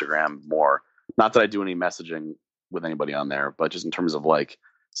be on Instagram more. Not that I do any messaging with anybody on there, but just in terms of like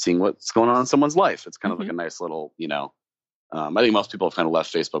seeing what's going on in someone's life. It's kind of like a nice little, I think most people have kind of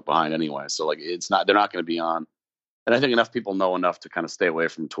left Facebook behind anyway. So like, they're not going to be on. And I think enough people know enough to kind of stay away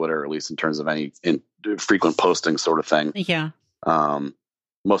from Twitter, at least in terms of any frequent posting sort of thing. Yeah.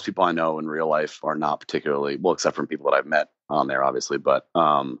 Most people I know in real life are not particularly, well, except from people that I've met on there, obviously, but,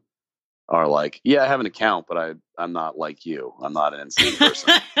 are like, yeah, I have an account, but I'm not like you. I'm not an insane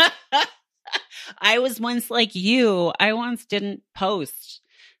person. I was once like you. I once didn't post,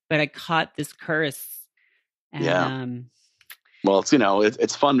 but I caught this curse. And, yeah. Well, it's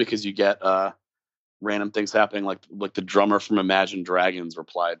it's fun because you get random things happening, like the drummer from Imagine Dragons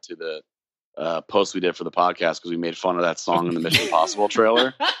replied to the post we did for the podcast because we made fun of that song in the Mission Impossible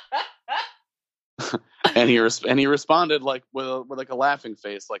trailer. And he responded like with a laughing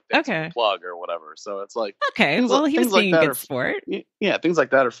face, like that's a plug or whatever. So it's like, okay, well, he was being a good sport. Yeah, things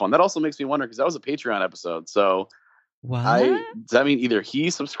like that are fun. That also makes me wonder because that was a Patreon episode. So what? Does that mean either he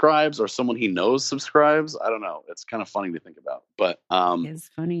subscribes or someone he knows subscribes? I don't know. It's kind of funny to think about, but it's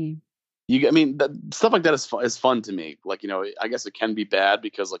funny. Stuff like that is fun to me. Like, I guess it can be bad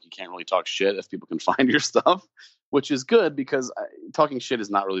because like you can't really talk shit if people can find your stuff, which is good because talking shit is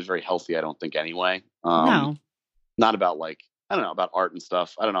not really very healthy. I don't think anyway. No, not about like, I don't know, about art and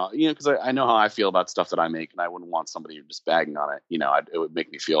stuff. I don't know, because I know how I feel about stuff that I make and I wouldn't want somebody just bagging on it. It would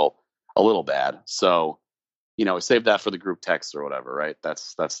make me feel a little bad. So, save that for the group text or whatever, right?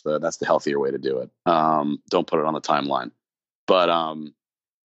 That's the healthier way to do it. Don't put it on the timeline. But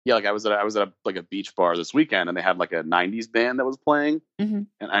yeah, like I was at a beach bar this weekend and they had like a 90s band that was playing. Mm-hmm.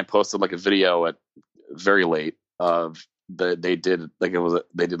 And I posted like a video at very late of they did like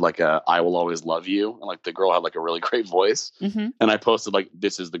a I Will Always Love You, and like the girl had like a really great voice. Mm-hmm. And I posted like,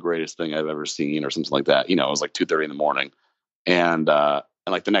 this is the greatest thing I've ever seen or something like that. It was like 2:30 in the morning. And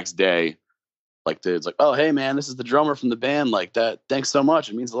like the next day, like dude's like, oh, hey man, this is the drummer from the band. Like that. Thanks so much.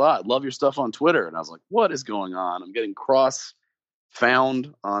 It means a lot. Love your stuff on Twitter. And I was like, what is going on? I'm getting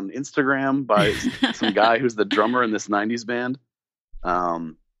found on Instagram by some guy who's the drummer in this 90s band.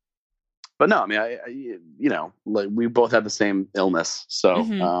 But no, I mean, like we both have the same illness.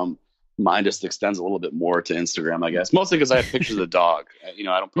 So, mine just extends a little bit more to Instagram, I guess, mostly because I have pictures of the dog. I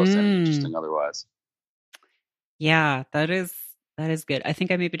don't post anything interesting otherwise. Yeah, that is good. I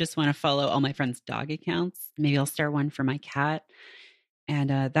think I maybe just want to follow all my friends' dog accounts. Maybe I'll start one for my cat. And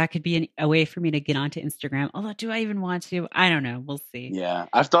that could be a way for me to get onto Instagram. Although, do I even want to? I don't know. We'll see. Yeah,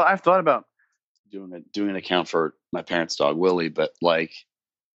 I've thought about doing an account for my parents' dog Willie, but like,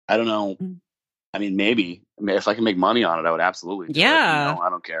 I don't know. I mean, maybe if I can make money on it, I would absolutely do it. I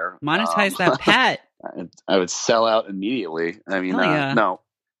don't care. Monetize that pet. I would sell out immediately. I mean, no.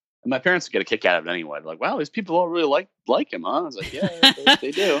 My parents would get a kick out of it anyway. They're like, wow, these people all really like him, huh? I was like, yeah,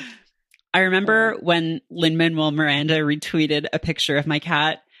 they do. I remember when Lin-Manuel Miranda retweeted a picture of my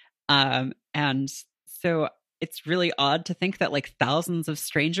cat. And so it's really odd to think that like thousands of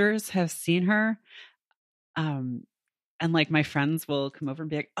strangers have seen her. And like my friends will come over and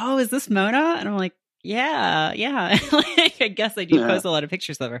be like, oh, is this Mona? And I'm like, yeah. Like, I guess I do post a lot of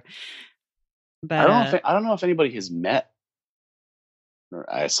pictures of her. But I don't know if anybody has met. Or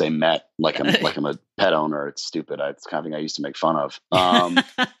I say met like I'm a pet owner. It's stupid. It's kind of thing I used to make fun of.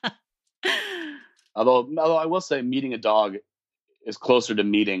 Although I will say meeting a dog is closer to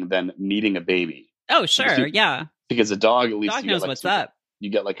meeting than meeting a baby. Oh, sure. Because a dog, at least dog knows what's up. You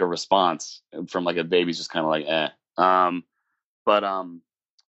get like a response from like a baby's just kind of like, eh. But I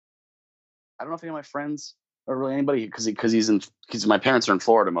don't know if any of my friends or really anybody, because my parents are in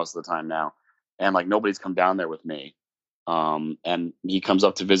Florida most of the time now. And like nobody's come down there with me. And he comes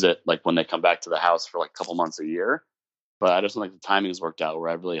up to visit like when they come back to the house for like a couple months a year. but I just don't think the timing's worked out where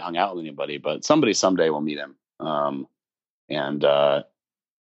I've really hung out with anybody. But somebody someday will meet him, and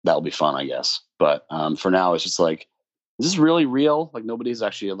that'll be fun, I guess. But for now, it's just like, is this really real? Like nobody's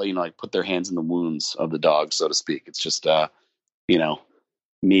actually, you know, like put their hands in the wounds of the dog, so to speak. It's just, you know,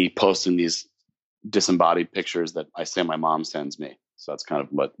 me posting these disembodied pictures that I say my mom sends me. So that's kind of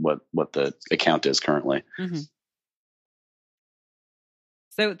what the account is currently. Mm-hmm.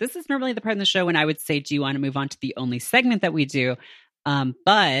 So this is normally the part in the show when I would say, do you want to move on to the only segment that we do?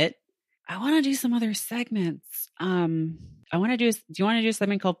 But I want to do some other segments. Do you want to do a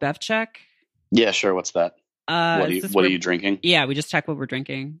segment called Bev Check? Yeah, sure. What's that? What are you drinking? Yeah, we just talk what we're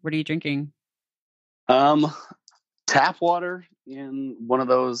drinking. What are you drinking? Tap water in one of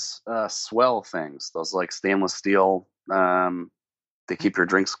those swell things. Those like stainless steel. They keep your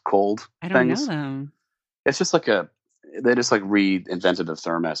drinks cold. I don't things. know them. It's just like they just like reinvented the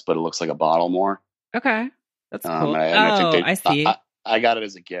thermos, but it looks like a bottle more. Okay, that's cool. I see. I got it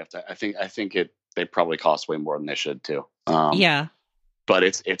as a gift. I think they probably cost way more than they should too. Yeah, but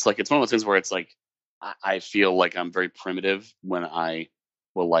it's one of those things where it's like I feel like I'm very primitive when I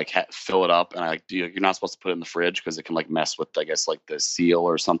will like fill it up, and I like you're not supposed to put it in the fridge because it can like mess with, I guess, like the seal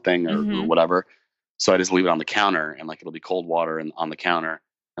or something or whatever. So I just leave it on the counter, and like it'll be cold water and on the counter.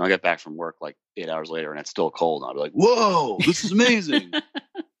 And I'll get back from work like 8 hours later, and it's still cold. And I'll be like, "Whoa, this is amazing!"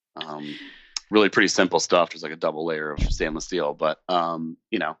 Really pretty simple stuff, just like a double layer of stainless steel. But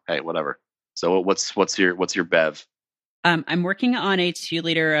you know, hey, whatever. So what's your bev? I'm working on a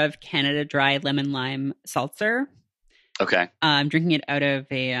 2-liter of Canada Dry lemon lime seltzer. Okay. I'm drinking it out of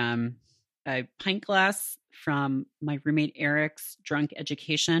a pint glass from my roommate Eric's Drunk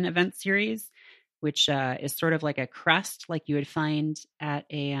Education event series, which is sort of like a crust like you would find at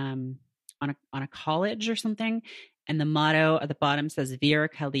on a college or something. And the motto at the bottom says "Vir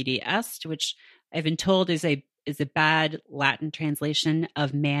Calidi Est," which I've been told is a bad Latin translation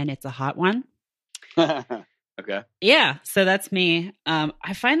of "man, it's a hot one." Okay. Yeah, so that's me.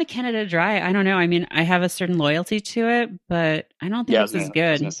 I find the Canada Dry, I don't know. I mean, I have a certain loyalty to it, but I don't think it's as good.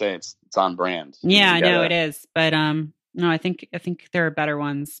 I was gonna say it's on brand. Yeah, I know it is, but no, I think there are better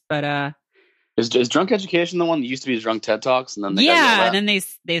ones. But is Drunk Education the one that used to be Drunk TED Talks, and then and then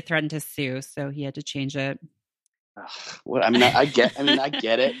they threatened to sue, so he had to change it. What I mean, I get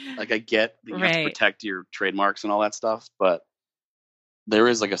it. Like I get that you have to protect your trademarks and all that stuff, but there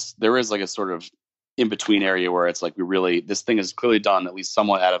is like a sort of in between area where it's like this thing is clearly done at least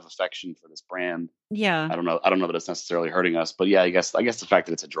somewhat out of affection for this brand. Yeah. I don't know that it's necessarily hurting us, but yeah, I guess the fact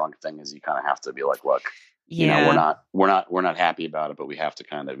that it's a drunk thing is you kind of have to be like, look, you know, we're not happy about it, but we have to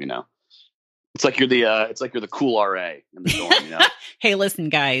kind of, you know, it's like you're the cool RA in the dorm, you know. Hey, listen,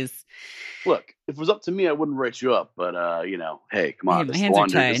 guys. Look, if it was up to me, I wouldn't write you up, but you know, hey, come on, hey,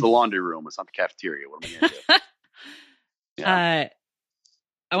 it's the laundry room. It's not the cafeteria. What am I going to do? Yeah.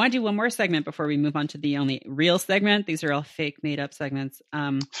 I want to do one more segment before we move on to the only real segment. These are all fake, made up segments.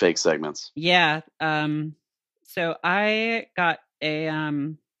 Fake segments. Yeah. So I got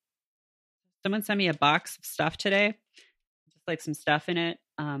someone sent me a box of stuff today, just like some stuff in it.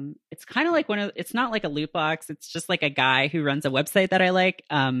 It's kind of like it's not like a loot box. It's just like a guy who runs a website that I like.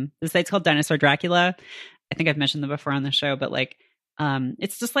 The site's called Dinosaur Dracula. I think I've mentioned them before on the show, but like,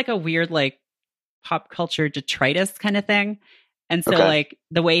 it's just like a weird, like pop culture detritus kind of thing. And so like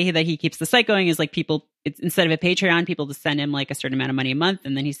the way that he keeps the site going is like it's instead of a Patreon, people just send him like a certain amount of money a month,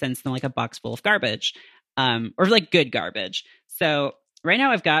 and then he sends them like a box full of garbage, or like good garbage. So right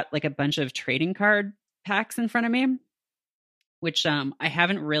now I've got like a bunch of trading card packs in front of me, which I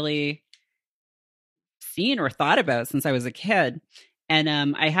haven't really seen or thought about since I was a kid. And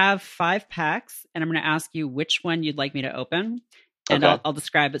I have 5 packs, and I'm going to ask you which one you'd like me to open, and I'll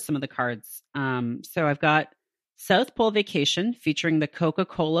describe some of the cards. So I've got South Pole Vacation featuring the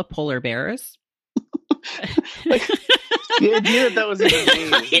Coca-Cola polar bears. Like, the idea that was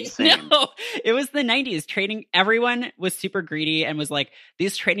even made is insane. No, it was the 90s. Everyone was super greedy and was like,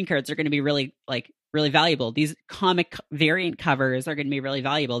 these trading cards are going to be really valuable. These comic variant covers are going to be really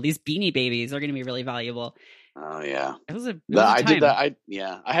valuable. These Beanie Babies are going to be really valuable. Oh yeah, it was a did that.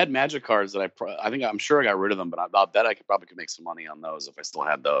 I had Magic cards that I'm sure I got rid of them, but I'll bet I could make some money on those if I still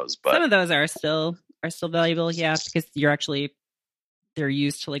had those. But some of those are still valuable, yeah, because they're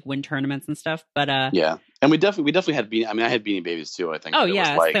used to like win tournaments and stuff. But yeah, and we definitely had I had Beanie Babies too. I think. Oh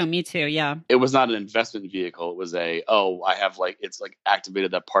yeah, so me too. Yeah, it was not an investment vehicle. It was I have like it's like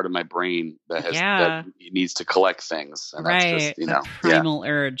activated that part of my brain that needs to collect things. And right, that's just, you know, primal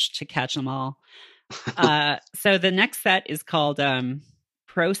urge to catch them all. So the next set is called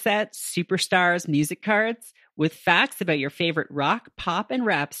Pro Set Superstars Music Cards with facts about your favorite rock, pop, and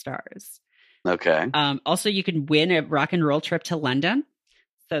rap stars. Okay. Also, you can win a rock and roll trip to London.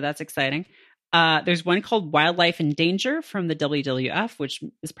 So that's exciting. There's one called Wildlife in Danger from the WWF, which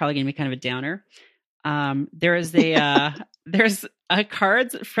is probably going to be kind of a downer. There is there's a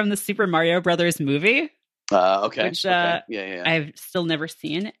cards from the Super Mario Brothers movie, Okay. which Okay. Yeah. I've still never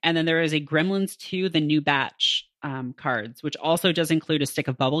seen. And then there is a Gremlins 2, the new batch cards, which also does include a stick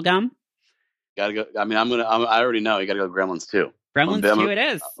of bubble gum. Gotta go. I mean, I already know you gotta go Gremlins 2. Gremlins 2 it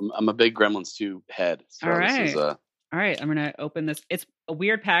is. I'm a big Gremlins 2 head. So All right. This is All right. I'm going to open this. It's a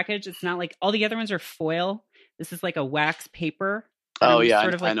weird package. It's not like all the other ones are foil. This is like a wax paper. Oh yeah.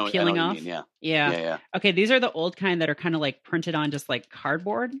 Sort of like peeling off. Yeah. Okay. These are the old kind that are kind of like printed on just like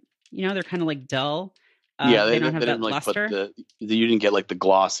cardboard. You know, they're kind of like dull. They don't have that didn't like luster. you didn't get like the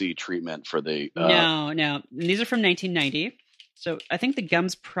glossy treatment for the. No. And these are from 1990. So I think the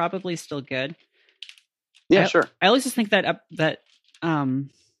gum's probably still good. Yeah, sure. I always just think that that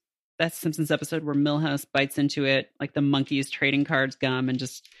Simpsons episode where Milhouse bites into it, like the monkey's trading cards gum, and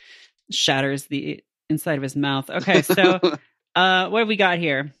just shatters the inside of his mouth. Okay, so what have we got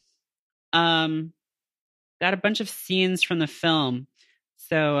here? Got a bunch of scenes from the film.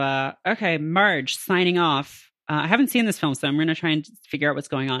 So, okay, Marge signing off. I haven't seen this film, so I'm going to try and figure out what's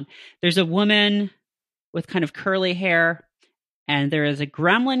going on. There's a woman with kind of curly hair, and there is a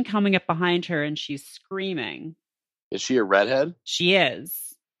gremlin coming up behind her, and she's screaming. Is she a redhead? She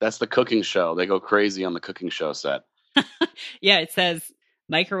is. That's the cooking show. They go crazy on the cooking show set. Yeah, it says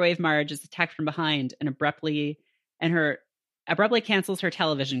Microwave Marge is attacked from behind and abruptly cancels her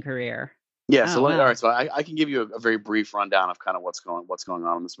television career. Yeah, all right. So I can give you a very brief rundown of kind of what's going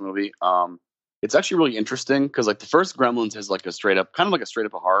on in this movie. It's actually really interesting because like the first Gremlins is like a straight up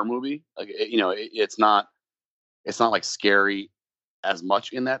a horror movie. Like it's not like scary as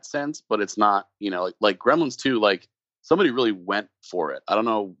much in that sense, but it's not like Gremlins 2, like somebody really went for it. I don't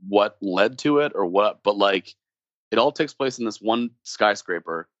know what led to it or what, but like it all takes place in this one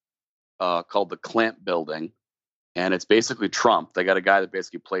skyscraper called the Clamp Building. And it's basically Trump. They got a guy that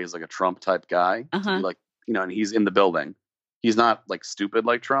basically plays like a Trump type guy, and he's in the building. He's not like stupid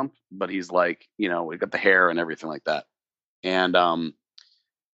like Trump, but he's like, we got the hair and everything like that. And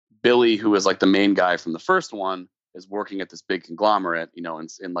Billy, who is like the main guy from the first one, is working at this big conglomerate,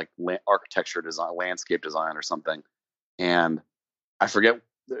 in like architecture design, landscape design or something. And I forget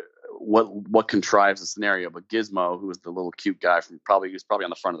what contrives the scenario, but Gizmo, who is the little cute guy who's probably on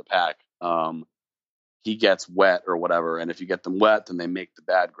the front of the pack, he gets wet or whatever, and if you get them wet, then they make the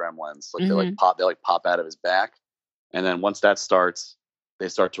bad gremlins. Like they pop out of his back, and then once that starts, they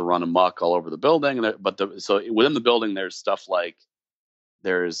start to run amok all over the building. So within the building, there's stuff like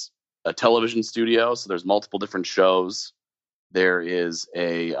there's a television studio, so there's multiple different shows. There is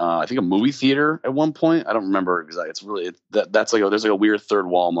I think a movie theater at one point. I don't remember exactly. It's really there's like a weird third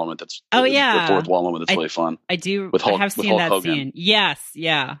wall moment. The fourth wall moment. That's really fun. I do. I have seen that Hogan. Scene. Yes,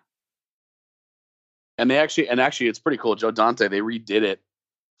 yeah. And actually, it's pretty cool. Joe Dante, they redid it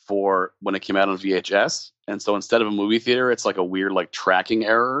for when it came out on VHS. And so instead of a movie theater, it's like a weird like tracking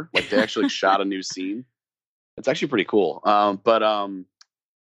error. Like they actually shot a new scene. It's actually pretty cool. So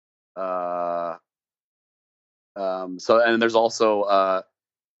and there's also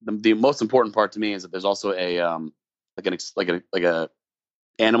the most important part to me is that there's also a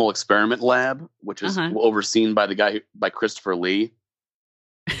animal experiment lab, which is overseen by by Christopher Lee.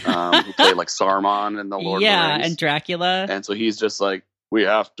 Who played like Saruman in the Lord of the Rings. And Dracula. And so he's just like, we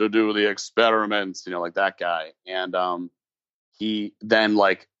have to do the experiments, like that guy. And he then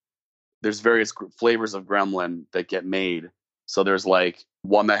like, there's various flavors of gremlin that get made. So there's like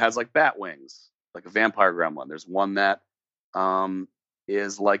one that has like bat wings, like a vampire gremlin. There's one that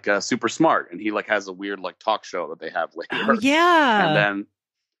is like super smart, and he like has a weird like talk show that they have later. Oh yeah.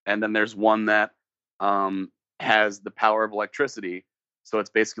 And then there's one that has the power of electricity. So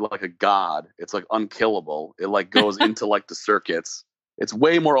it's basically like a god. It's like unkillable. It like goes into like the circuits. It's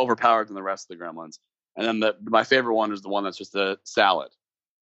way more overpowered than the rest of the gremlins. And then my favorite one is the one that's just a salad.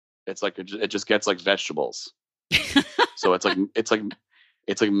 It's like it just gets like vegetables. So it's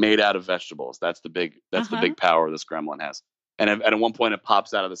like made out of vegetables. That's the big power this gremlin has. And at one point it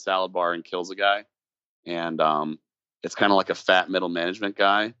pops out of the salad bar and kills a guy. And it's kind of like a fat middle management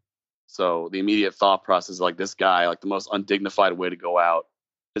guy. So the immediate thought process is like this guy, like the most undignified way to go out.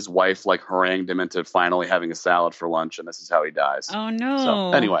 His wife like harangued him into finally having a salad for lunch, and this is how he dies. Oh no!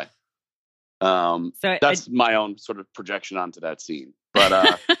 So anyway, that's my own sort of projection onto that scene.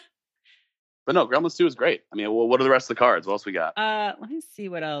 But but no, Gremlins 2 is great. I mean, what are the rest of the cards? What else we got? Let me see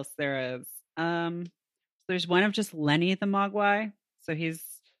what else there is. There's one of just Lenny the Mogwai. So he's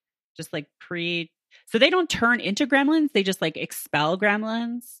just like So they don't turn into gremlins; they just like expel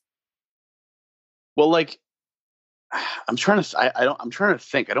gremlins. Well, like I'm trying to I don't I'm trying to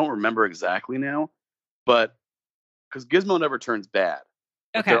think. I don't remember exactly now, but because Gizmo never turns bad.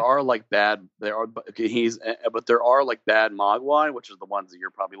 But Okay. there are like bad there are okay, but there are like bad Mogwai, which is the ones that you're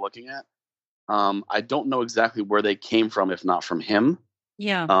probably looking at. I don't know exactly where they came from, if not from him.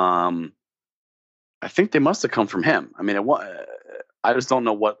 Yeah. Um, I think they must have come from him. I mean, I just don't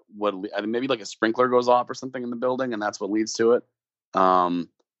know what I mean, maybe like a sprinkler goes off or something in the building, and that's what leads to it. Um,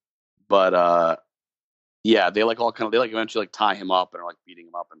 but yeah, they like all kind of they like eventually like tie him up and are like beating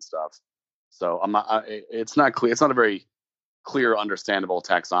him up and stuff. So I'm not. It's not clear. It's not a very clear, understandable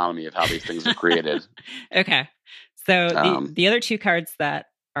taxonomy of how these things are created. Okay. So Um, the other two cards that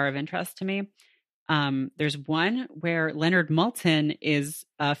are of interest to me, there's one where Leonard Maltin is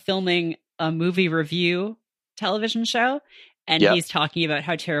filming a movie review television show, and yep, he's talking about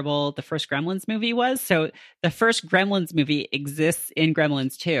how terrible the first Gremlins movie was. So the first Gremlins movie exists in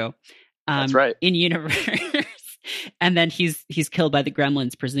Gremlins 2, that's right. in universe, and then he's killed by the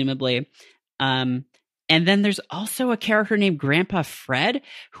Gremlins, presumably. Um, and then there's also a character named Grandpa Fred,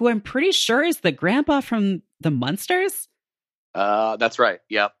 who I'm pretty sure is the grandpa from the Munsters. That's right.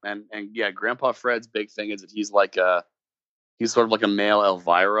 Yep, and yeah, Grandpa Fred's big thing is that he's sort of like a male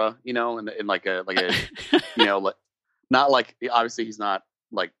Elvira, you know, in like a like not like obviously he's not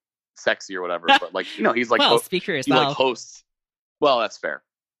like sexy or whatever, but like he's like Well, speak for he like yourself. hosts. Well, that's fair.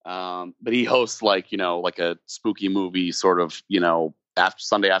 But he hosts like like a spooky movie sort of after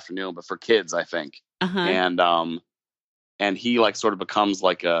Sunday afternoon, but for kids, I think. Uh-huh. And he like sort of becomes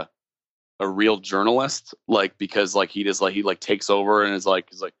like a real journalist, like because like he just like he like takes over and is like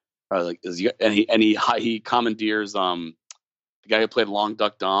he commandeers the guy who played Long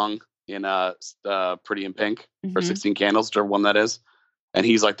Duck Dong in Pretty in Pink or Mm-hmm. 16 Candles, whichever one that is. And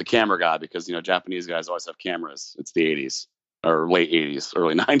he's like the camera guy because Japanese guys always have cameras. It's the 80s or late 80s,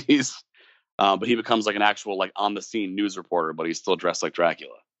 early 90s. But he becomes like an actual like on the scene news reporter, but he's still dressed like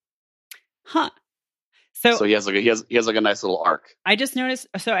Dracula. Huh. So So he has like a nice little arc. I just noticed.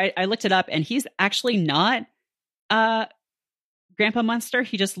 So I looked it up, and he's actually not Grandpa Munster.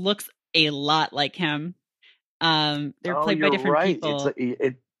 He just looks a lot like him. They're played by different people.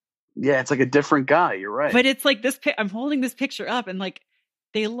 It's like a different guy. You're right. But it's like this. I'm holding this picture up, and like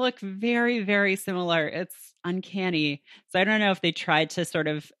they look very, very similar. It's uncanny. So I don't know if they tried to sort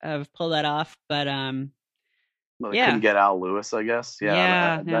of pull that off, but Well, they couldn't get Al Lewis, I guess.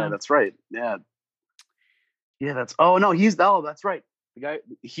 Yeah, that's right. Yeah, that's. Oh no, that's right. The guy,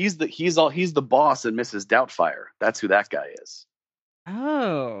 he's the boss in Mrs. Doubtfire. That's who that guy is.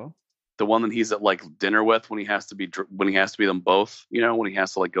 Oh, the one that he's at like dinner with when he has to be them both. When he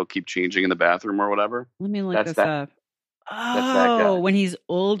has to like go keep changing in the bathroom or whatever. Let me look this up. That's that guy. When he's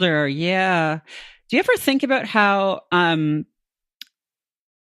older, yeah. Do you ever think about how I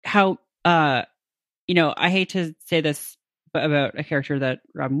hate to say this about a character that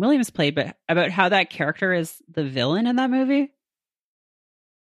Robin Williams played, but about how that character is the villain in that movie?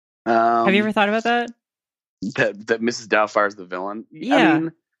 Have you ever thought about that? That Mrs. Doubtfire is the villain? Yeah.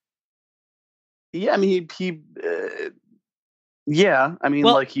 I mean,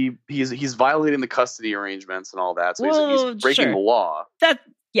 like he's violating the custody arrangements and all that. So he's breaking the law. But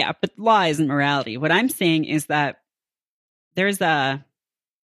law isn't morality. What I'm saying is that there's a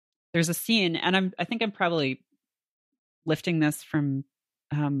scene, and I think I'm probably lifting this from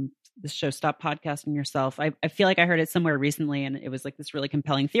the show Stop Podcasting Yourself. I feel like I heard it somewhere recently, and it was like this really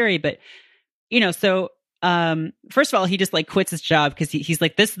compelling theory. But first of all, he just like quits his job because he's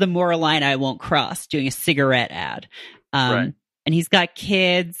like, this is the moral line I won't cross, doing a cigarette ad. Right. And he's got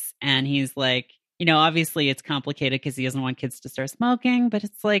kids, and he's like, obviously it's complicated because he doesn't want kids to start smoking, but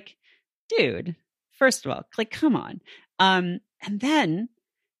it's like, dude, first of all, like, come on. And then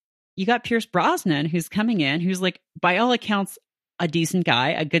you got Pierce Brosnan, who's coming in, who's like, by all accounts, a decent guy,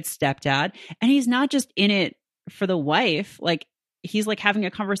 a good stepdad. And he's not just in it for the wife. Like, he's like having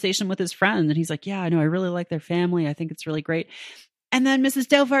a conversation with his friends, and he's like, yeah, I know, I really like their family. I think it's really great. And then Mrs.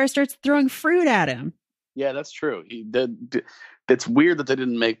 Doubtfire starts throwing fruit at him. Yeah, that's true. It's weird that they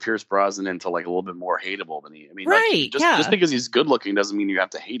didn't make Pierce Brosnan into like a little bit more hateable than he. I mean, right? Like, just because he's good looking doesn't mean you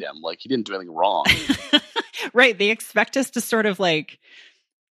have to hate him. Like, he didn't do anything wrong. Right? They expect us to sort of like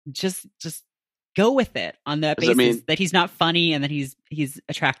just go with it on that basis that he's not funny and that he's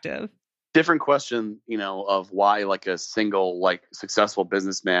attractive. Different question, of why like a single like successful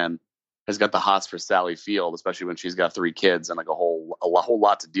businessman has got the hots for Sally Field, especially when she's got 3 kids and like a whole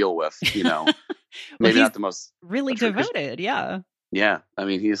lot to deal with. Maybe not the most really devoted. Yeah. Yeah. I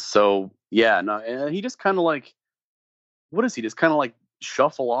mean, he's so no, and he just kind of like, what is he just kind of like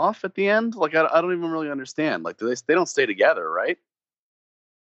shuffle off at the end? Like I don't even really understand. Like they don't stay together, right?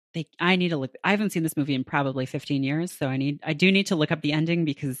 I need to look. I haven't seen this movie in probably 15 years, so I do need to look up the ending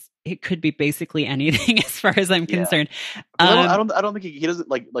because it could be basically anything as far as I'm concerned. I don't think he doesn't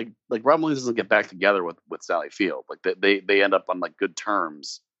like Robin Williams doesn't get back together with Sally Field. Like they end up on like good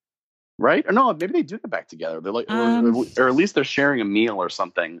terms, right? Or no, maybe they do get back together. They're like, or at least they're sharing a meal or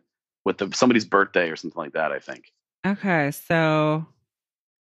something with somebody's birthday or something like that, I think. Okay, so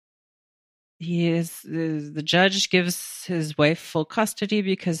the judge gives his wife full custody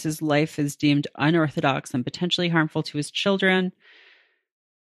because his life is deemed unorthodox and potentially harmful to his children.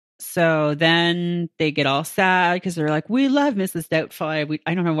 So then they get all sad because they're like, "We love Mrs. Doubtfire."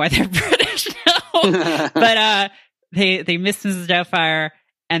 I don't know why they're British now, but they miss Mrs. Doubtfire,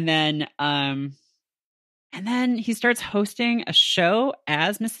 and then he starts hosting a show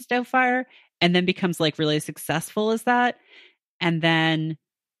as Mrs. Doubtfire, and then becomes like really successful as that, and then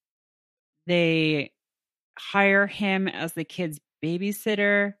they hire him as the kid's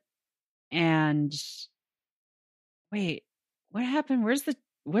babysitter. And wait, what happened? Where's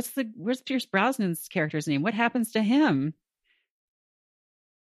Pierce Brosnan's character's name? What happens to him?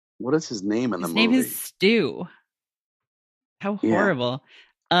 What is his name in the movie? His name is Stu. How horrible.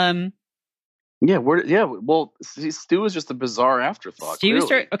 Yeah. Well, Stu is just a bizarre afterthought.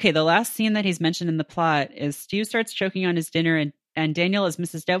 The last scene that he's mentioned in the plot is Stu starts choking on his dinner, and Daniel, as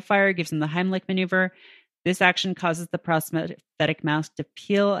Mrs. Doubtfire, gives him the Heimlich maneuver. This action causes the prosthetic mask to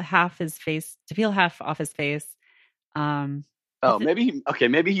peel half off his face. Maybe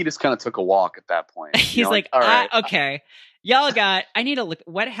he just kind of took a walk at that point. He's like, all right, okay, I need to look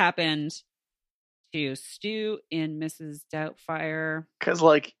what happened to Stu in Mrs. Doubtfire. Because,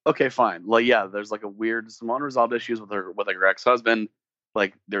 like, okay, fine. Like, yeah, there's like some unresolved issues with her ex-husband.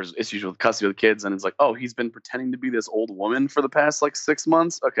 Like, there's issues with custody of the kids, and it's like, oh, he's been pretending to be this old woman for the past like 6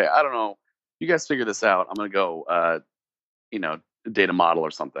 months. Okay, I don't know. You guys figure this out. I'm gonna go, date a model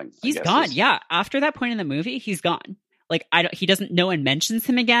or something. He's gone. Yeah, after that point in the movie, he's gone. Like, he doesn't. No one mentions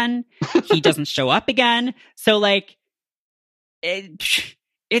him again. He doesn't show up again. So, like,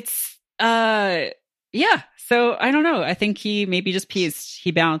 it's yeah. So I don't know. I think he maybe just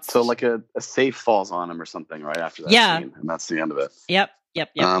he bounced. So like a safe falls on him or something right after that scene, and that's the end of it. Yep.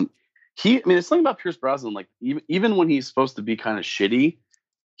 It's something about Pierce Brosnan. Like even when he's supposed to be kind of shitty,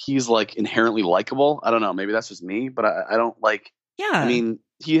 he's like inherently likable. I don't know. Maybe that's just me, but I don't like. Yeah. I mean,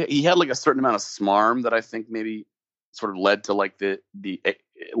 he had like a certain amount of smarm that I think maybe sort of led to like the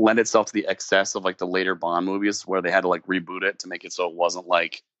lend itself to the excess of like the later Bond movies where they had to like reboot it to make it so it wasn't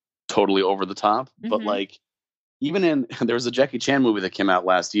like totally over the top. Mm-hmm. But like even there was a Jackie Chan movie that came out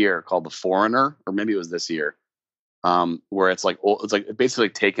last year called The Foreigner, or maybe it was this year, where it's like basically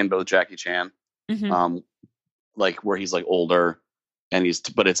Taken but with Jackie Chan, mm-hmm. Like where he's like older and it's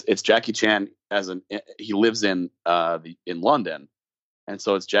Jackie Chan he lives in London. And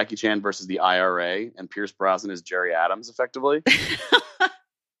so it's Jackie Chan versus the IRA, and Pierce Brosnan is Jerry Adams, effectively.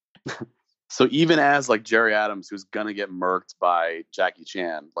 So even as like Jerry Adams, who's gonna get murked by Jackie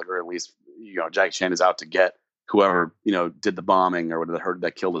Chan, like, or at least Jackie Chan is out to get whoever did the bombing or whatever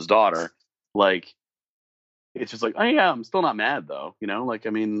that killed his daughter. Like, it's just like, oh yeah, I'm still not mad though. Like, I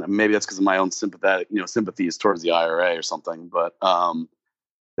mean, maybe that's because of my own sympathies towards the IRA or something, but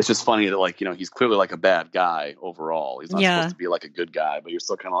it's just funny that like he's clearly like a bad guy overall. He's not supposed to be like a good guy, but you're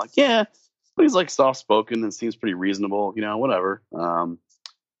still kind of like, yeah, but he's like soft spoken and seems pretty reasonable. Whatever.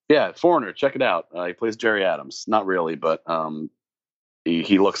 Yeah, Foreigner, check it out. He plays Jerry Adams. Not really, but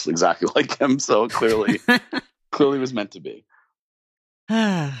he looks exactly like him. So clearly was meant to be.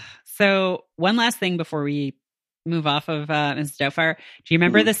 So one last thing before we move off of Mrs. Doubtfire. Do you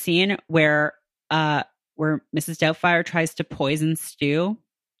remember mm-hmm. the scene where Mrs. Doubtfire tries to poison Stu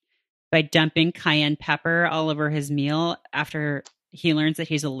by dumping cayenne pepper all over his meal after he learns that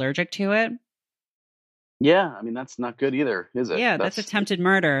he's allergic to it? Yeah, I mean, that's not good either, is it? Yeah, that's attempted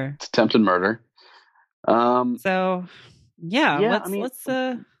murder. It's attempted murder. So, yeah, let's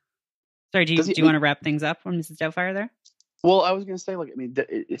sorry, do you want to wrap things up on Mrs. Doubtfire there? Well, I was going to say, like, I mean,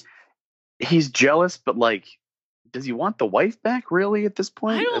 he's jealous, but, like, does he want the wife back, really, at this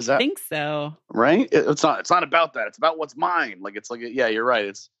point? I don't think so. Right? It's not about that. It's about what's mine. Like, it's like, yeah, you're right.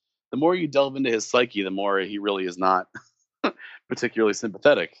 It's the more you delve into his psyche, the more he really is not particularly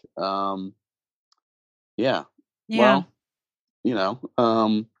sympathetic. Yeah. Well,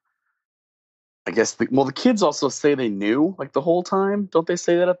 I guess the kids also say they knew like the whole time. Don't they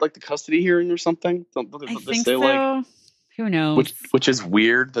say that at like the custody hearing or something? Don't I think say, so. Like, who knows? Which is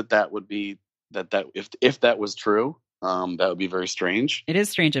weird that would be that if that was true, that would be very strange. It is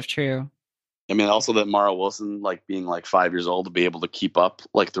strange if true. I mean, also that Mara Wilson, like being like 5 years old, to be able to keep up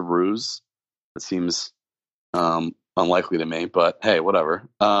like the ruse. It seems unlikely to me, but hey, whatever.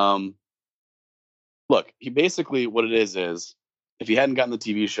 Look, he basically what it is if he hadn't gotten the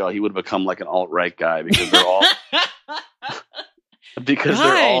TV show, he would have become like an alt right guy because they're all because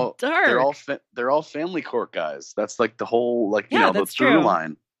God, they're all family court guys. That's like the whole the that's through true.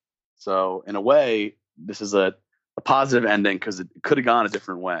 line. So in a way, this is a positive ending because it could have gone a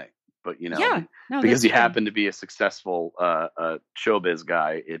different way. But because he happened to be a successful showbiz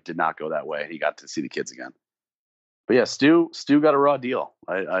guy, it did not go that way. He got to see the kids again. But yeah, Stu got a raw deal.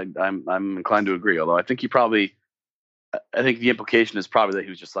 I'm inclined to agree. Although I think the implication is probably that he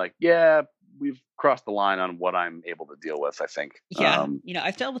was just like, yeah, we've crossed the line on what I'm able to deal with. I think. Yeah,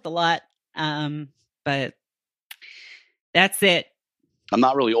 I've dealt with a lot, but that's it. I'm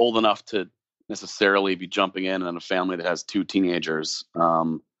not really old enough to necessarily be jumping in on a family that has 2 teenagers.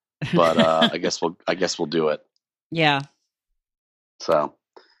 But I guess we'll do it. Yeah. So.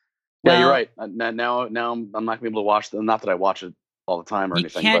 Yeah, you're right. Now I'm not gonna be able to watch them. Not that I watch it all the time or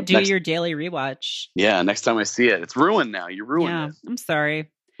anything. You can't do your daily rewatch. Yeah, next time I see it, it's ruined now. You ruined it. I'm sorry.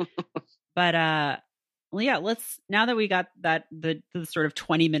 But well, yeah. Now that we got the sort of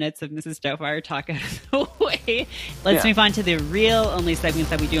 20 minutes of Mrs. Doubtfire talk out of the way, let's move on to the real only segments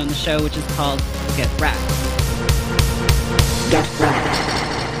that we do on the show, which is called Get Wrecked. Get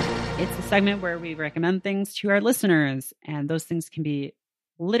Wrecked. It's a segment where we recommend things to our listeners, and those things can be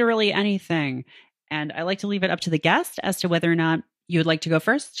literally anything. And I like to leave it up to the guest as to whether or not you would like to go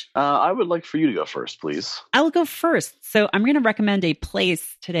first. I would like for you to go first, please. I will go first. So I'm going to recommend a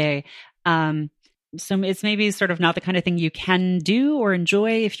place today. So it's maybe sort of not the kind of thing you can do or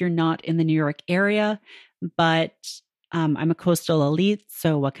enjoy if you're not in the New York area, but I'm a coastal elite.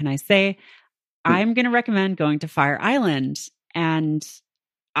 So what can I say? I'm going to recommend going to Fire Island. And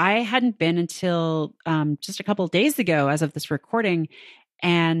I hadn't been until just a couple of days ago as of this recording.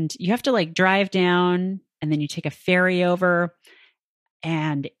 And you have to like drive down and then you take a ferry over.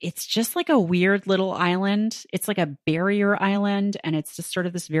 And it's just like a weird little island. It's like a barrier island. And it's just sort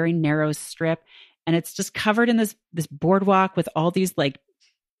of this very narrow strip. And it's just covered in this boardwalk with all these like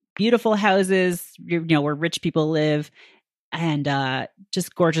beautiful houses, where rich people live, and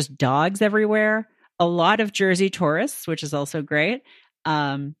just gorgeous dogs everywhere. A lot of Jersey tourists, which is also great.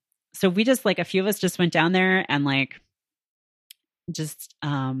 So we just like a few of us just went down there and like just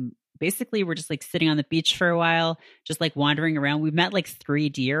basically we're just like sitting on the beach for a while, just like wandering around. We met like 3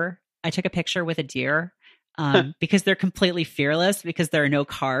 deer. I took a picture with a deer because they're completely fearless because there are no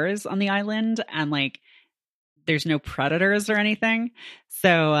cars on the island and like there's no predators or anything.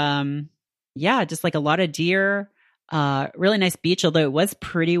 So yeah, just like a lot of deer, really nice beach, although it was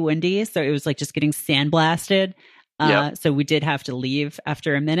pretty windy. So it was like just getting sandblasted. So we did have to leave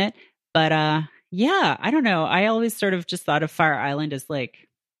after a minute, but yeah, I don't know. I always sort of just thought of Fire Island as like,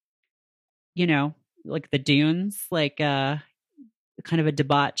 like the dunes, like kind of a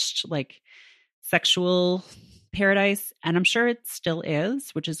debauched, like sexual paradise. And I'm sure it still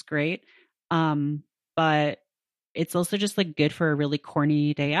is, which is great. But it's also just like good for a really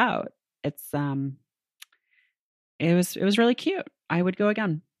corny day out. It's it was really cute. I would go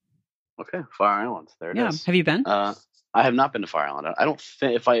again. Okay, Fire Island. There it is. Have you been? I have not been to Fire Island. I don't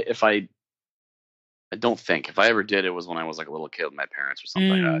think I don't think if I ever did, it was when I was like a little kid with my parents or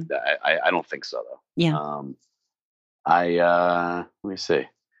something. I don't think so though. Yeah. Let me see.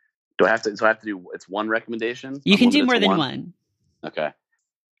 Do I have to? So I have to do. It's one recommendation. You can do more than one. Okay.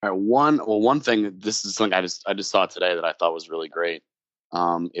 All right. One thing. This is something I just saw today that I thought was really great.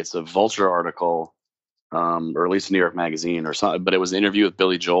 It's a Vulture article, or at least New York Magazine or something. But it was an interview with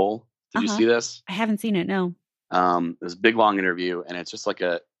Billy Joel. Did you see this? I haven't seen it. No. It was a big long interview, and it's just like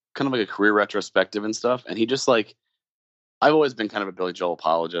a kind of like a career retrospective and stuff. And he just like, I've always been kind of a Billy Joel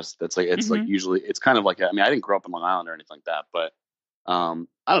apologist. That's like, it's like usually it's kind of like, I didn't grow up in Long Island or anything like that, but I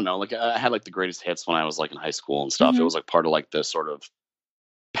don't know. Like I had like the greatest hits when I was like in high school and stuff. It was like part of like the sort of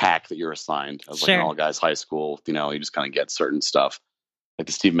pack that you're assigned as like an all guys high school. You just kind of get certain stuff like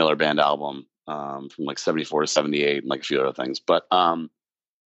the Steve Miller Band album from like 74 to 78 and like a few other things. But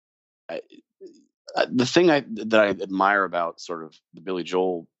the thing that I admire about sort of the Billy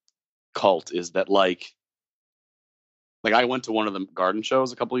Joel cult is that like I went to one of the garden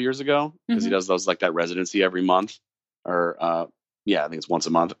shows a couple of years ago because he does those like that residency every month or I think it's once a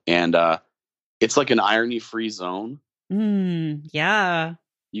month. And it's like an irony free zone. Yeah.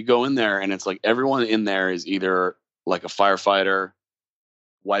 You go in there and it's like everyone in there is either like a firefighter,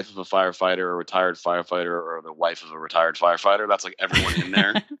 wife of a firefighter, a retired firefighter, or the wife of a retired firefighter. That's like everyone in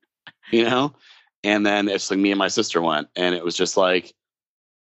there, And then it's like me and my sister went, and it was just like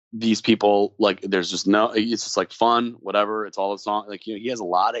these people, like, there's just no, it's just like fun, whatever. It's all a song. Like, he has a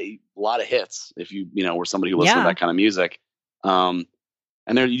lot of hits. If were somebody who listens to Yeah. that kind of music, and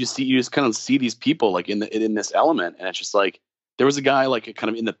there you just kind of see these people like in this element, and it's just like there was a guy like kind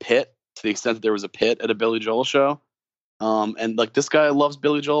of in the pit, to the extent that there was a pit at a Billy Joel show. And like this guy loves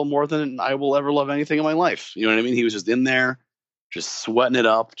Billy Joel more than I will ever love anything in my life. You know what I mean? He was just in there, just sweating it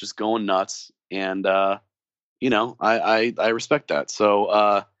up, just going nuts, and I respect that.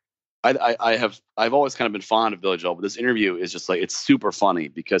 So I've always kind of been fond of Billy Joel, but this interview is just like, it's super funny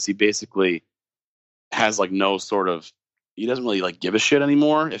because he basically has like no sort of, he doesn't really like give a shit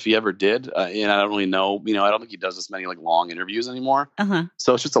anymore, if he ever did. And I don't really know, I don't think he does this many like long interviews anymore. Uh-huh.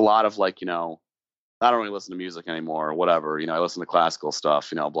 So it's just a lot of like, I don't really listen to music anymore or whatever. I listen to classical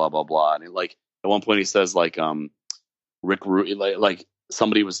stuff, blah, blah, blah. And like at one point he says like, Rick like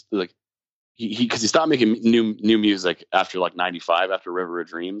somebody was like, because he stopped making new music after like 95, after River of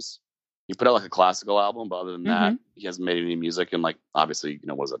Dreams. He put out like a classical album, but other than that, he hasn't made any music in like, obviously,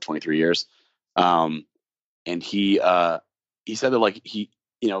 what was that, 23 years. And he said that like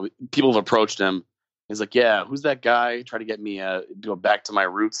people have approached him. He's like, yeah, who's that guy? Try to get me do a Back to My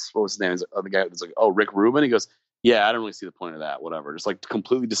Roots. What was his name? The guy was like, oh, Rick Rubin. He goes, yeah, I don't really see the point of that. Whatever. Just like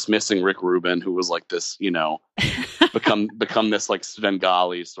completely dismissing Rick Rubin, who was like this, become this like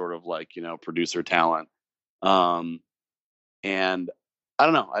Svengali sort of like, producer talent. And I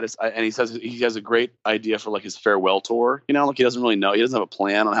don't know. And he says he has a great idea for like his farewell tour. Like he doesn't really know. He doesn't have a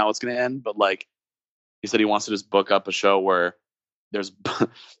plan on how it's going to end, but like he said, he wants to just book up a show where there's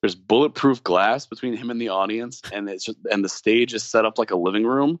bulletproof glass between him and the audience, and the stage is set up like a living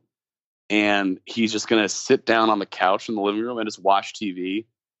room, and he's just gonna sit down on the couch in the living room and just watch TV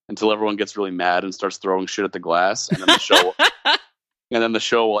until everyone gets really mad and starts throwing shit at the glass, and then the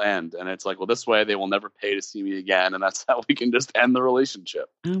show will end. And it's like, well, this way they will never pay to see me again, and that's how we can just end the relationship.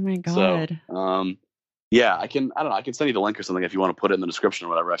 Oh my God. So, yeah, I don't know. I can send you the link or something if you want to put it in the description or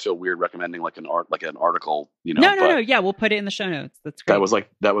whatever. I feel weird recommending like an article, No. Yeah, we'll put it in the show notes. That's great.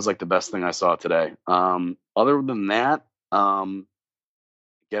 That was like the best thing I saw today. Other than that, I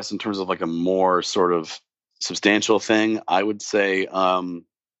guess in terms of like a more sort of substantial thing, I would say,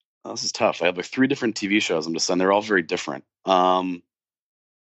 this is tough. I have like 3 different TV shows I'm just saying. They're all very different. I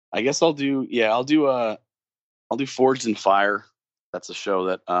guess I'll do Forged in Fire. That's a show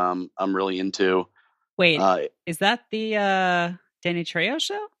that I'm really into. Wait, is that the Danny Trejo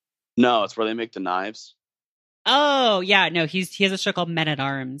show? No, it's where they make the knives. Oh yeah, no, he has a show called Men at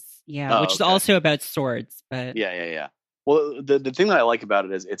Arms. Yeah, which is also about swords. But yeah. Well, the thing that I like about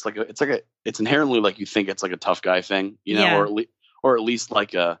it is it's inherently like, you think it's like a tough guy thing, or at least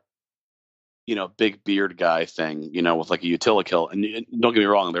like a big beard guy thing, with like a utilikill. And don't get me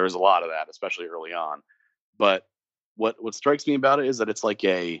wrong, there is a lot of that, especially early on. But what strikes me about it is that it's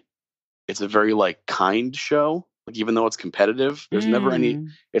a very like kind show. Like, even though it's competitive, there's never any.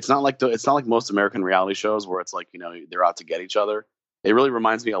 It's not like most American reality shows where it's like they're out to get each other. It really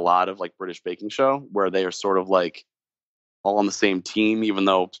reminds me a lot of like British Baking Show, where they are sort of like all on the same team, even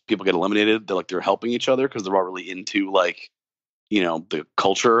though people get eliminated. They're helping each other because they're all really into like the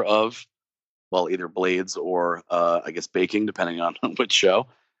culture of, well, either blades or I guess baking, depending on which show.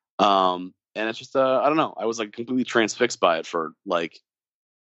 And it's just I don't know. I was like completely transfixed by it for like.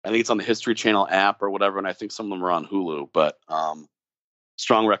 I think it's on the History Channel app or whatever, and I think some of them are on Hulu. But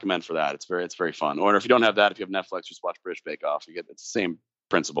strong recommend for that. It's very fun. Or if you don't have that, if you have Netflix, just watch British Bake Off. It's the same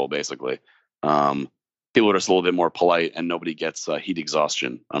principle basically. People are just a little bit more polite, and nobody gets heat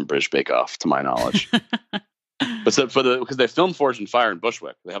exhaustion on British Bake Off, to my knowledge. But so because they filmed Forged in Fire in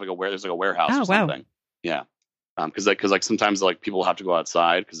Bushwick, they have there's like a warehouse or something. Wow. Yeah, because like sometimes like people have to go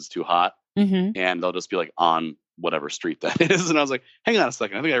outside because it's too hot, and they'll just be like on whatever street that is. And I was like, hang on a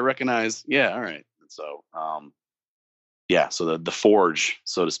second, I think I recognize. Yeah, all right. And so so the forge,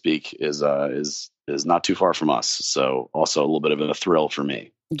 so to speak, is not too far from us. So also a little bit of a thrill for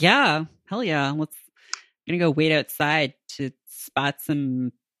me. Yeah, hell yeah. Gonna go wait outside to spot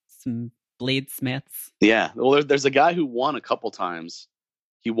some bladesmiths. Yeah, well, there's a guy who won a couple times.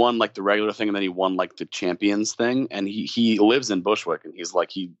 He won like the regular thing, and then he won like the champions thing. And he lives in Bushwick, and he's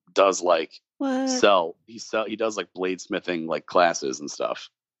like, he does like he does like bladesmithing like classes and stuff.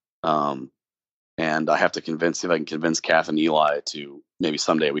 And I have to see if I can convince Kath and Eli to maybe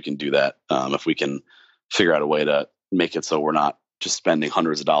someday we can do that. If we can figure out a way to make it so we're not just spending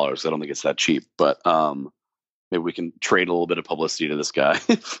hundreds of dollars. I don't think it's that cheap, but maybe we can trade a little bit of publicity to this guy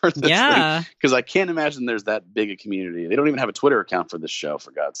for this thing. Because I can't imagine there's that big a community. They don't even have a Twitter account for this show,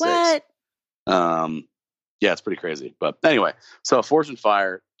 for God's sakes. Yeah, it's pretty crazy. But anyway, so Forged in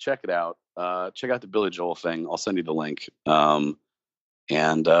Fire, check it out. Check out the Billy Joel thing. I'll send you the link.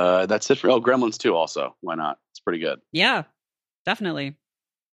 And that's it for Gremlins 2 also. Why not? It's pretty good. Yeah, definitely.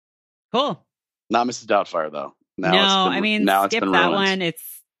 Cool. Not Mrs. Doubtfire though. Skip been that ruined. one. It's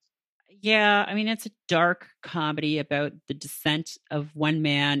a dark comedy about the descent of one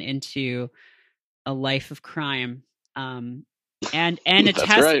man into a life of crime. And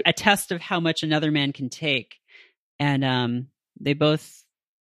a test of how much another man can take. And they both,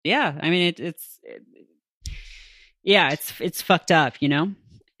 it's fucked up, you know.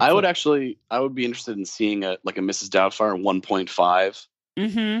 I would be interested in seeing a Mrs. Doubtfire 1.5.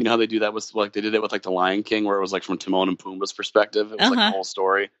 Mm-hmm. You know how they do that with they did it with The Lion King, where it was from Timon and Pumbaa's perspective. It was the whole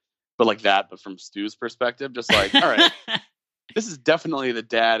story, but from Stu's perspective, just all right, this is definitely the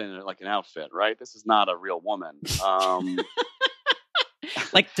dad in an outfit, right? This is not a real woman.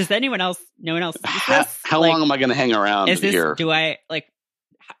 Does no one else see this? How long am I going to hang around here?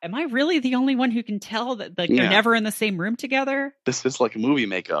 Am I really the only one who can tell that they're never in the same room together? This is like movie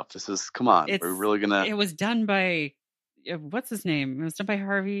makeup. Come on. We're really going to... It was done by, what's his name? It was done by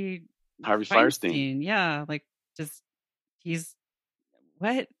Harvey Fierstein. Yeah. He's,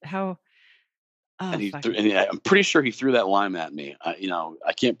 what? How? And I'm pretty sure he threw that lime at me. I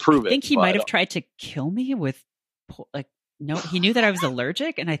can't prove it. I think he might have tried to kill me with, no, he knew that I was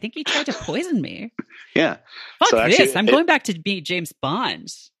allergic, and I think he tried to poison me. Yeah. Fuck this. I'm going back to be James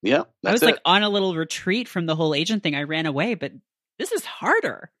Bond. Yeah. I was on a little retreat from the whole agent thing. I ran away, but this is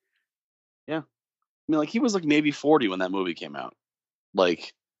harder. Yeah. I mean, he was maybe 40 when that movie came out.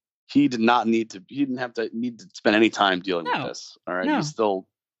 He didn't have to spend any time dealing with this. All right. No.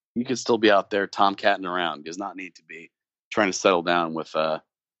 You could still be out there tomcatting around. He does not need to be trying to settle down with,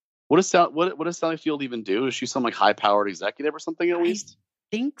 what does Sally Field even do? Is she some high-powered executive or something at least?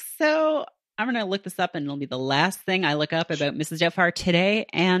 I think so. I'm going to look this up, and it'll be the last thing I look up about Mrs. Doubtfire today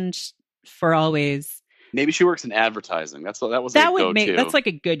and for always. Maybe she works in advertising. That's a go-to. That's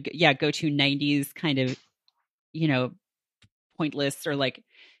a good go-to 90s kind of, pointless or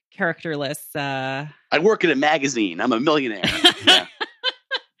characterless. I work at a magazine. I'm a millionaire.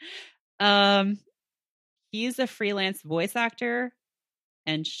 Yeah. He's a freelance voice actor.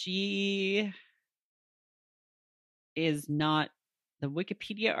 And she is not, the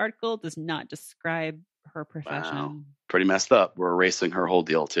Wikipedia article does not describe her profession. Wow. Pretty messed up. We're erasing her whole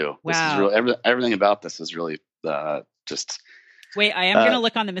deal too. Wow. This is really, everything about this is really just. Wait, I am going to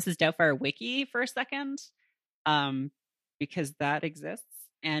look on the Mrs. Doubtfire wiki for a second, because that exists.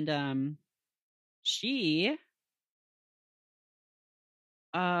 And she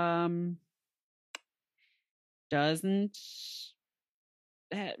doesn't.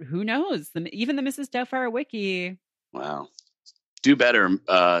 Who knows? Even the Mrs. Doubtfire wiki. Wow. Do better,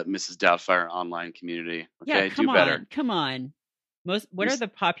 Mrs. Doubtfire online community. Okay, yeah, come on. What are the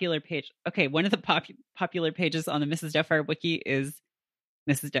popular page? Okay, one of the popular pages on the Mrs. Doubtfire wiki is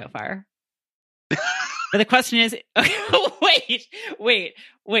Mrs. Doubtfire. But the question is,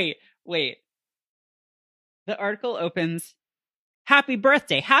 wait. The article opens. Happy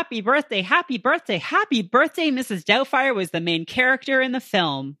birthday, happy birthday, happy birthday, happy birthday. Mrs. Doubtfire was the main character in the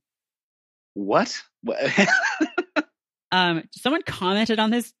film. What? Someone commented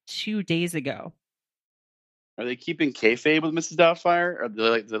on this 2 days ago. Are they keeping kayfabe with Mrs. Doubtfire? Or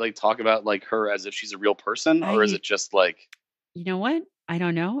do they talk about her as if she's a real person? Or is it just you know what? I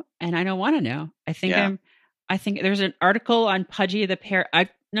don't know. And I don't want to know. I think there's an article on Pudgy the Pear.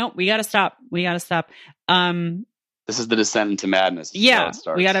 We got to stop. This is the descent into madness. Yeah,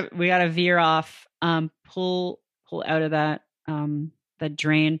 we gotta veer off, pull out of that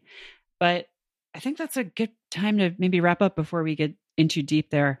drain. But I think that's a good time to maybe wrap up before we get in too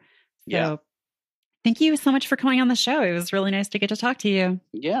deep there. So thank you so much for coming on the show. It was really nice to get to talk to you.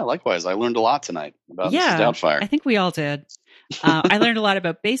 Yeah, likewise. I learned a lot tonight about Mrs. Doubtfire. I think we all did. I learned a lot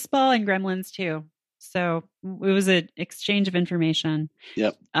about baseball and Gremlins too. So it was an exchange of information.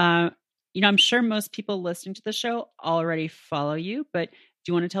 Yep. I'm sure most people listening to the show already follow you, but do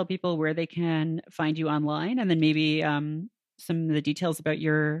you want to tell people where they can find you online, and then maybe some of the details about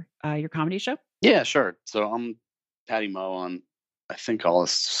your comedy show? Yeah, sure. So I'm Patty Mo on, I think all the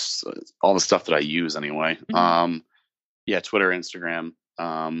stuff that I use anyway. Mm-hmm. Twitter, Instagram.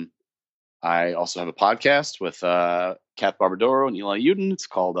 I also have a podcast with Kath Barbadoro and Eli Uden. It's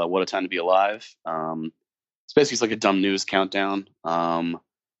called What a Time to Be Alive. It's basically a dumb news countdown.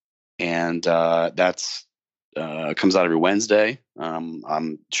 And that's comes out every Wednesday.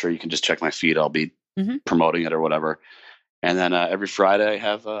 I'm sure you can just check my feed. I'll be promoting it or whatever. And then every Friday I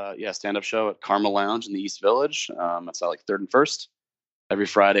have a stand-up show at Karma Lounge in the East Village. That's at 3rd and 1st. Every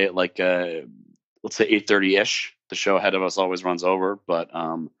Friday at let's say 8:30-ish. The show ahead of us always runs over, but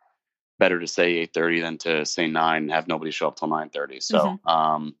better to say 8:30 than to say 9 and have nobody show up till 9:30. So,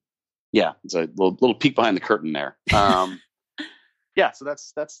 yeah, it's a little peek behind the curtain there. Yeah, so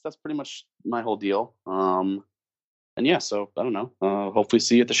that's pretty much my whole deal. And yeah, so I don't know. Hopefully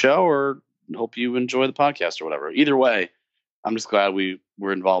see you at the show, or hope you enjoy the podcast or whatever. Either way, I'm just glad we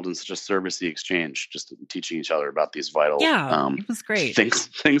were involved in such a servicey exchange, just teaching each other about these vital, it was great. things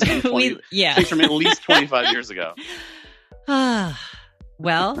from things from at least 25 years ago.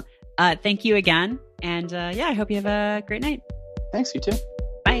 Well, thank you again, and I hope you have a great night. Thanks, you too.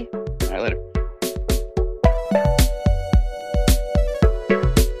 Bye. All right, later.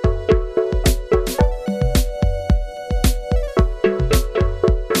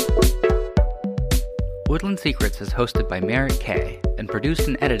 Woodland Secrets is hosted by Merritt K and produced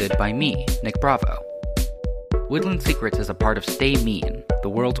and edited by me, Nick Bravo. Woodland Secrets is a part of Stay Mean, the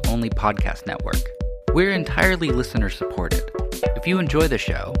world's only podcast network. We're entirely listener-supported. If you enjoy the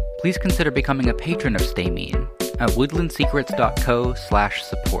show, please consider becoming a patron of Stay Mean at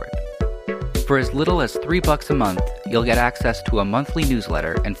woodlandsecrets.co/support. For as little as $3 a month, you'll get access to a monthly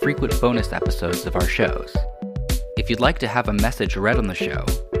newsletter and frequent bonus episodes of our shows. If you'd like to have a message read on the show,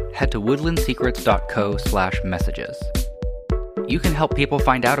 head to woodlandsecrets.co/messages. You can help people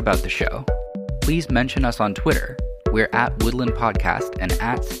find out about the show. Please mention us on Twitter. We're at Woodland Podcast and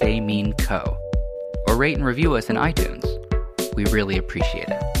at Stay Mean Co. Or rate and review us in iTunes. We really appreciate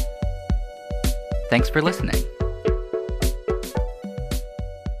it. Thanks for listening.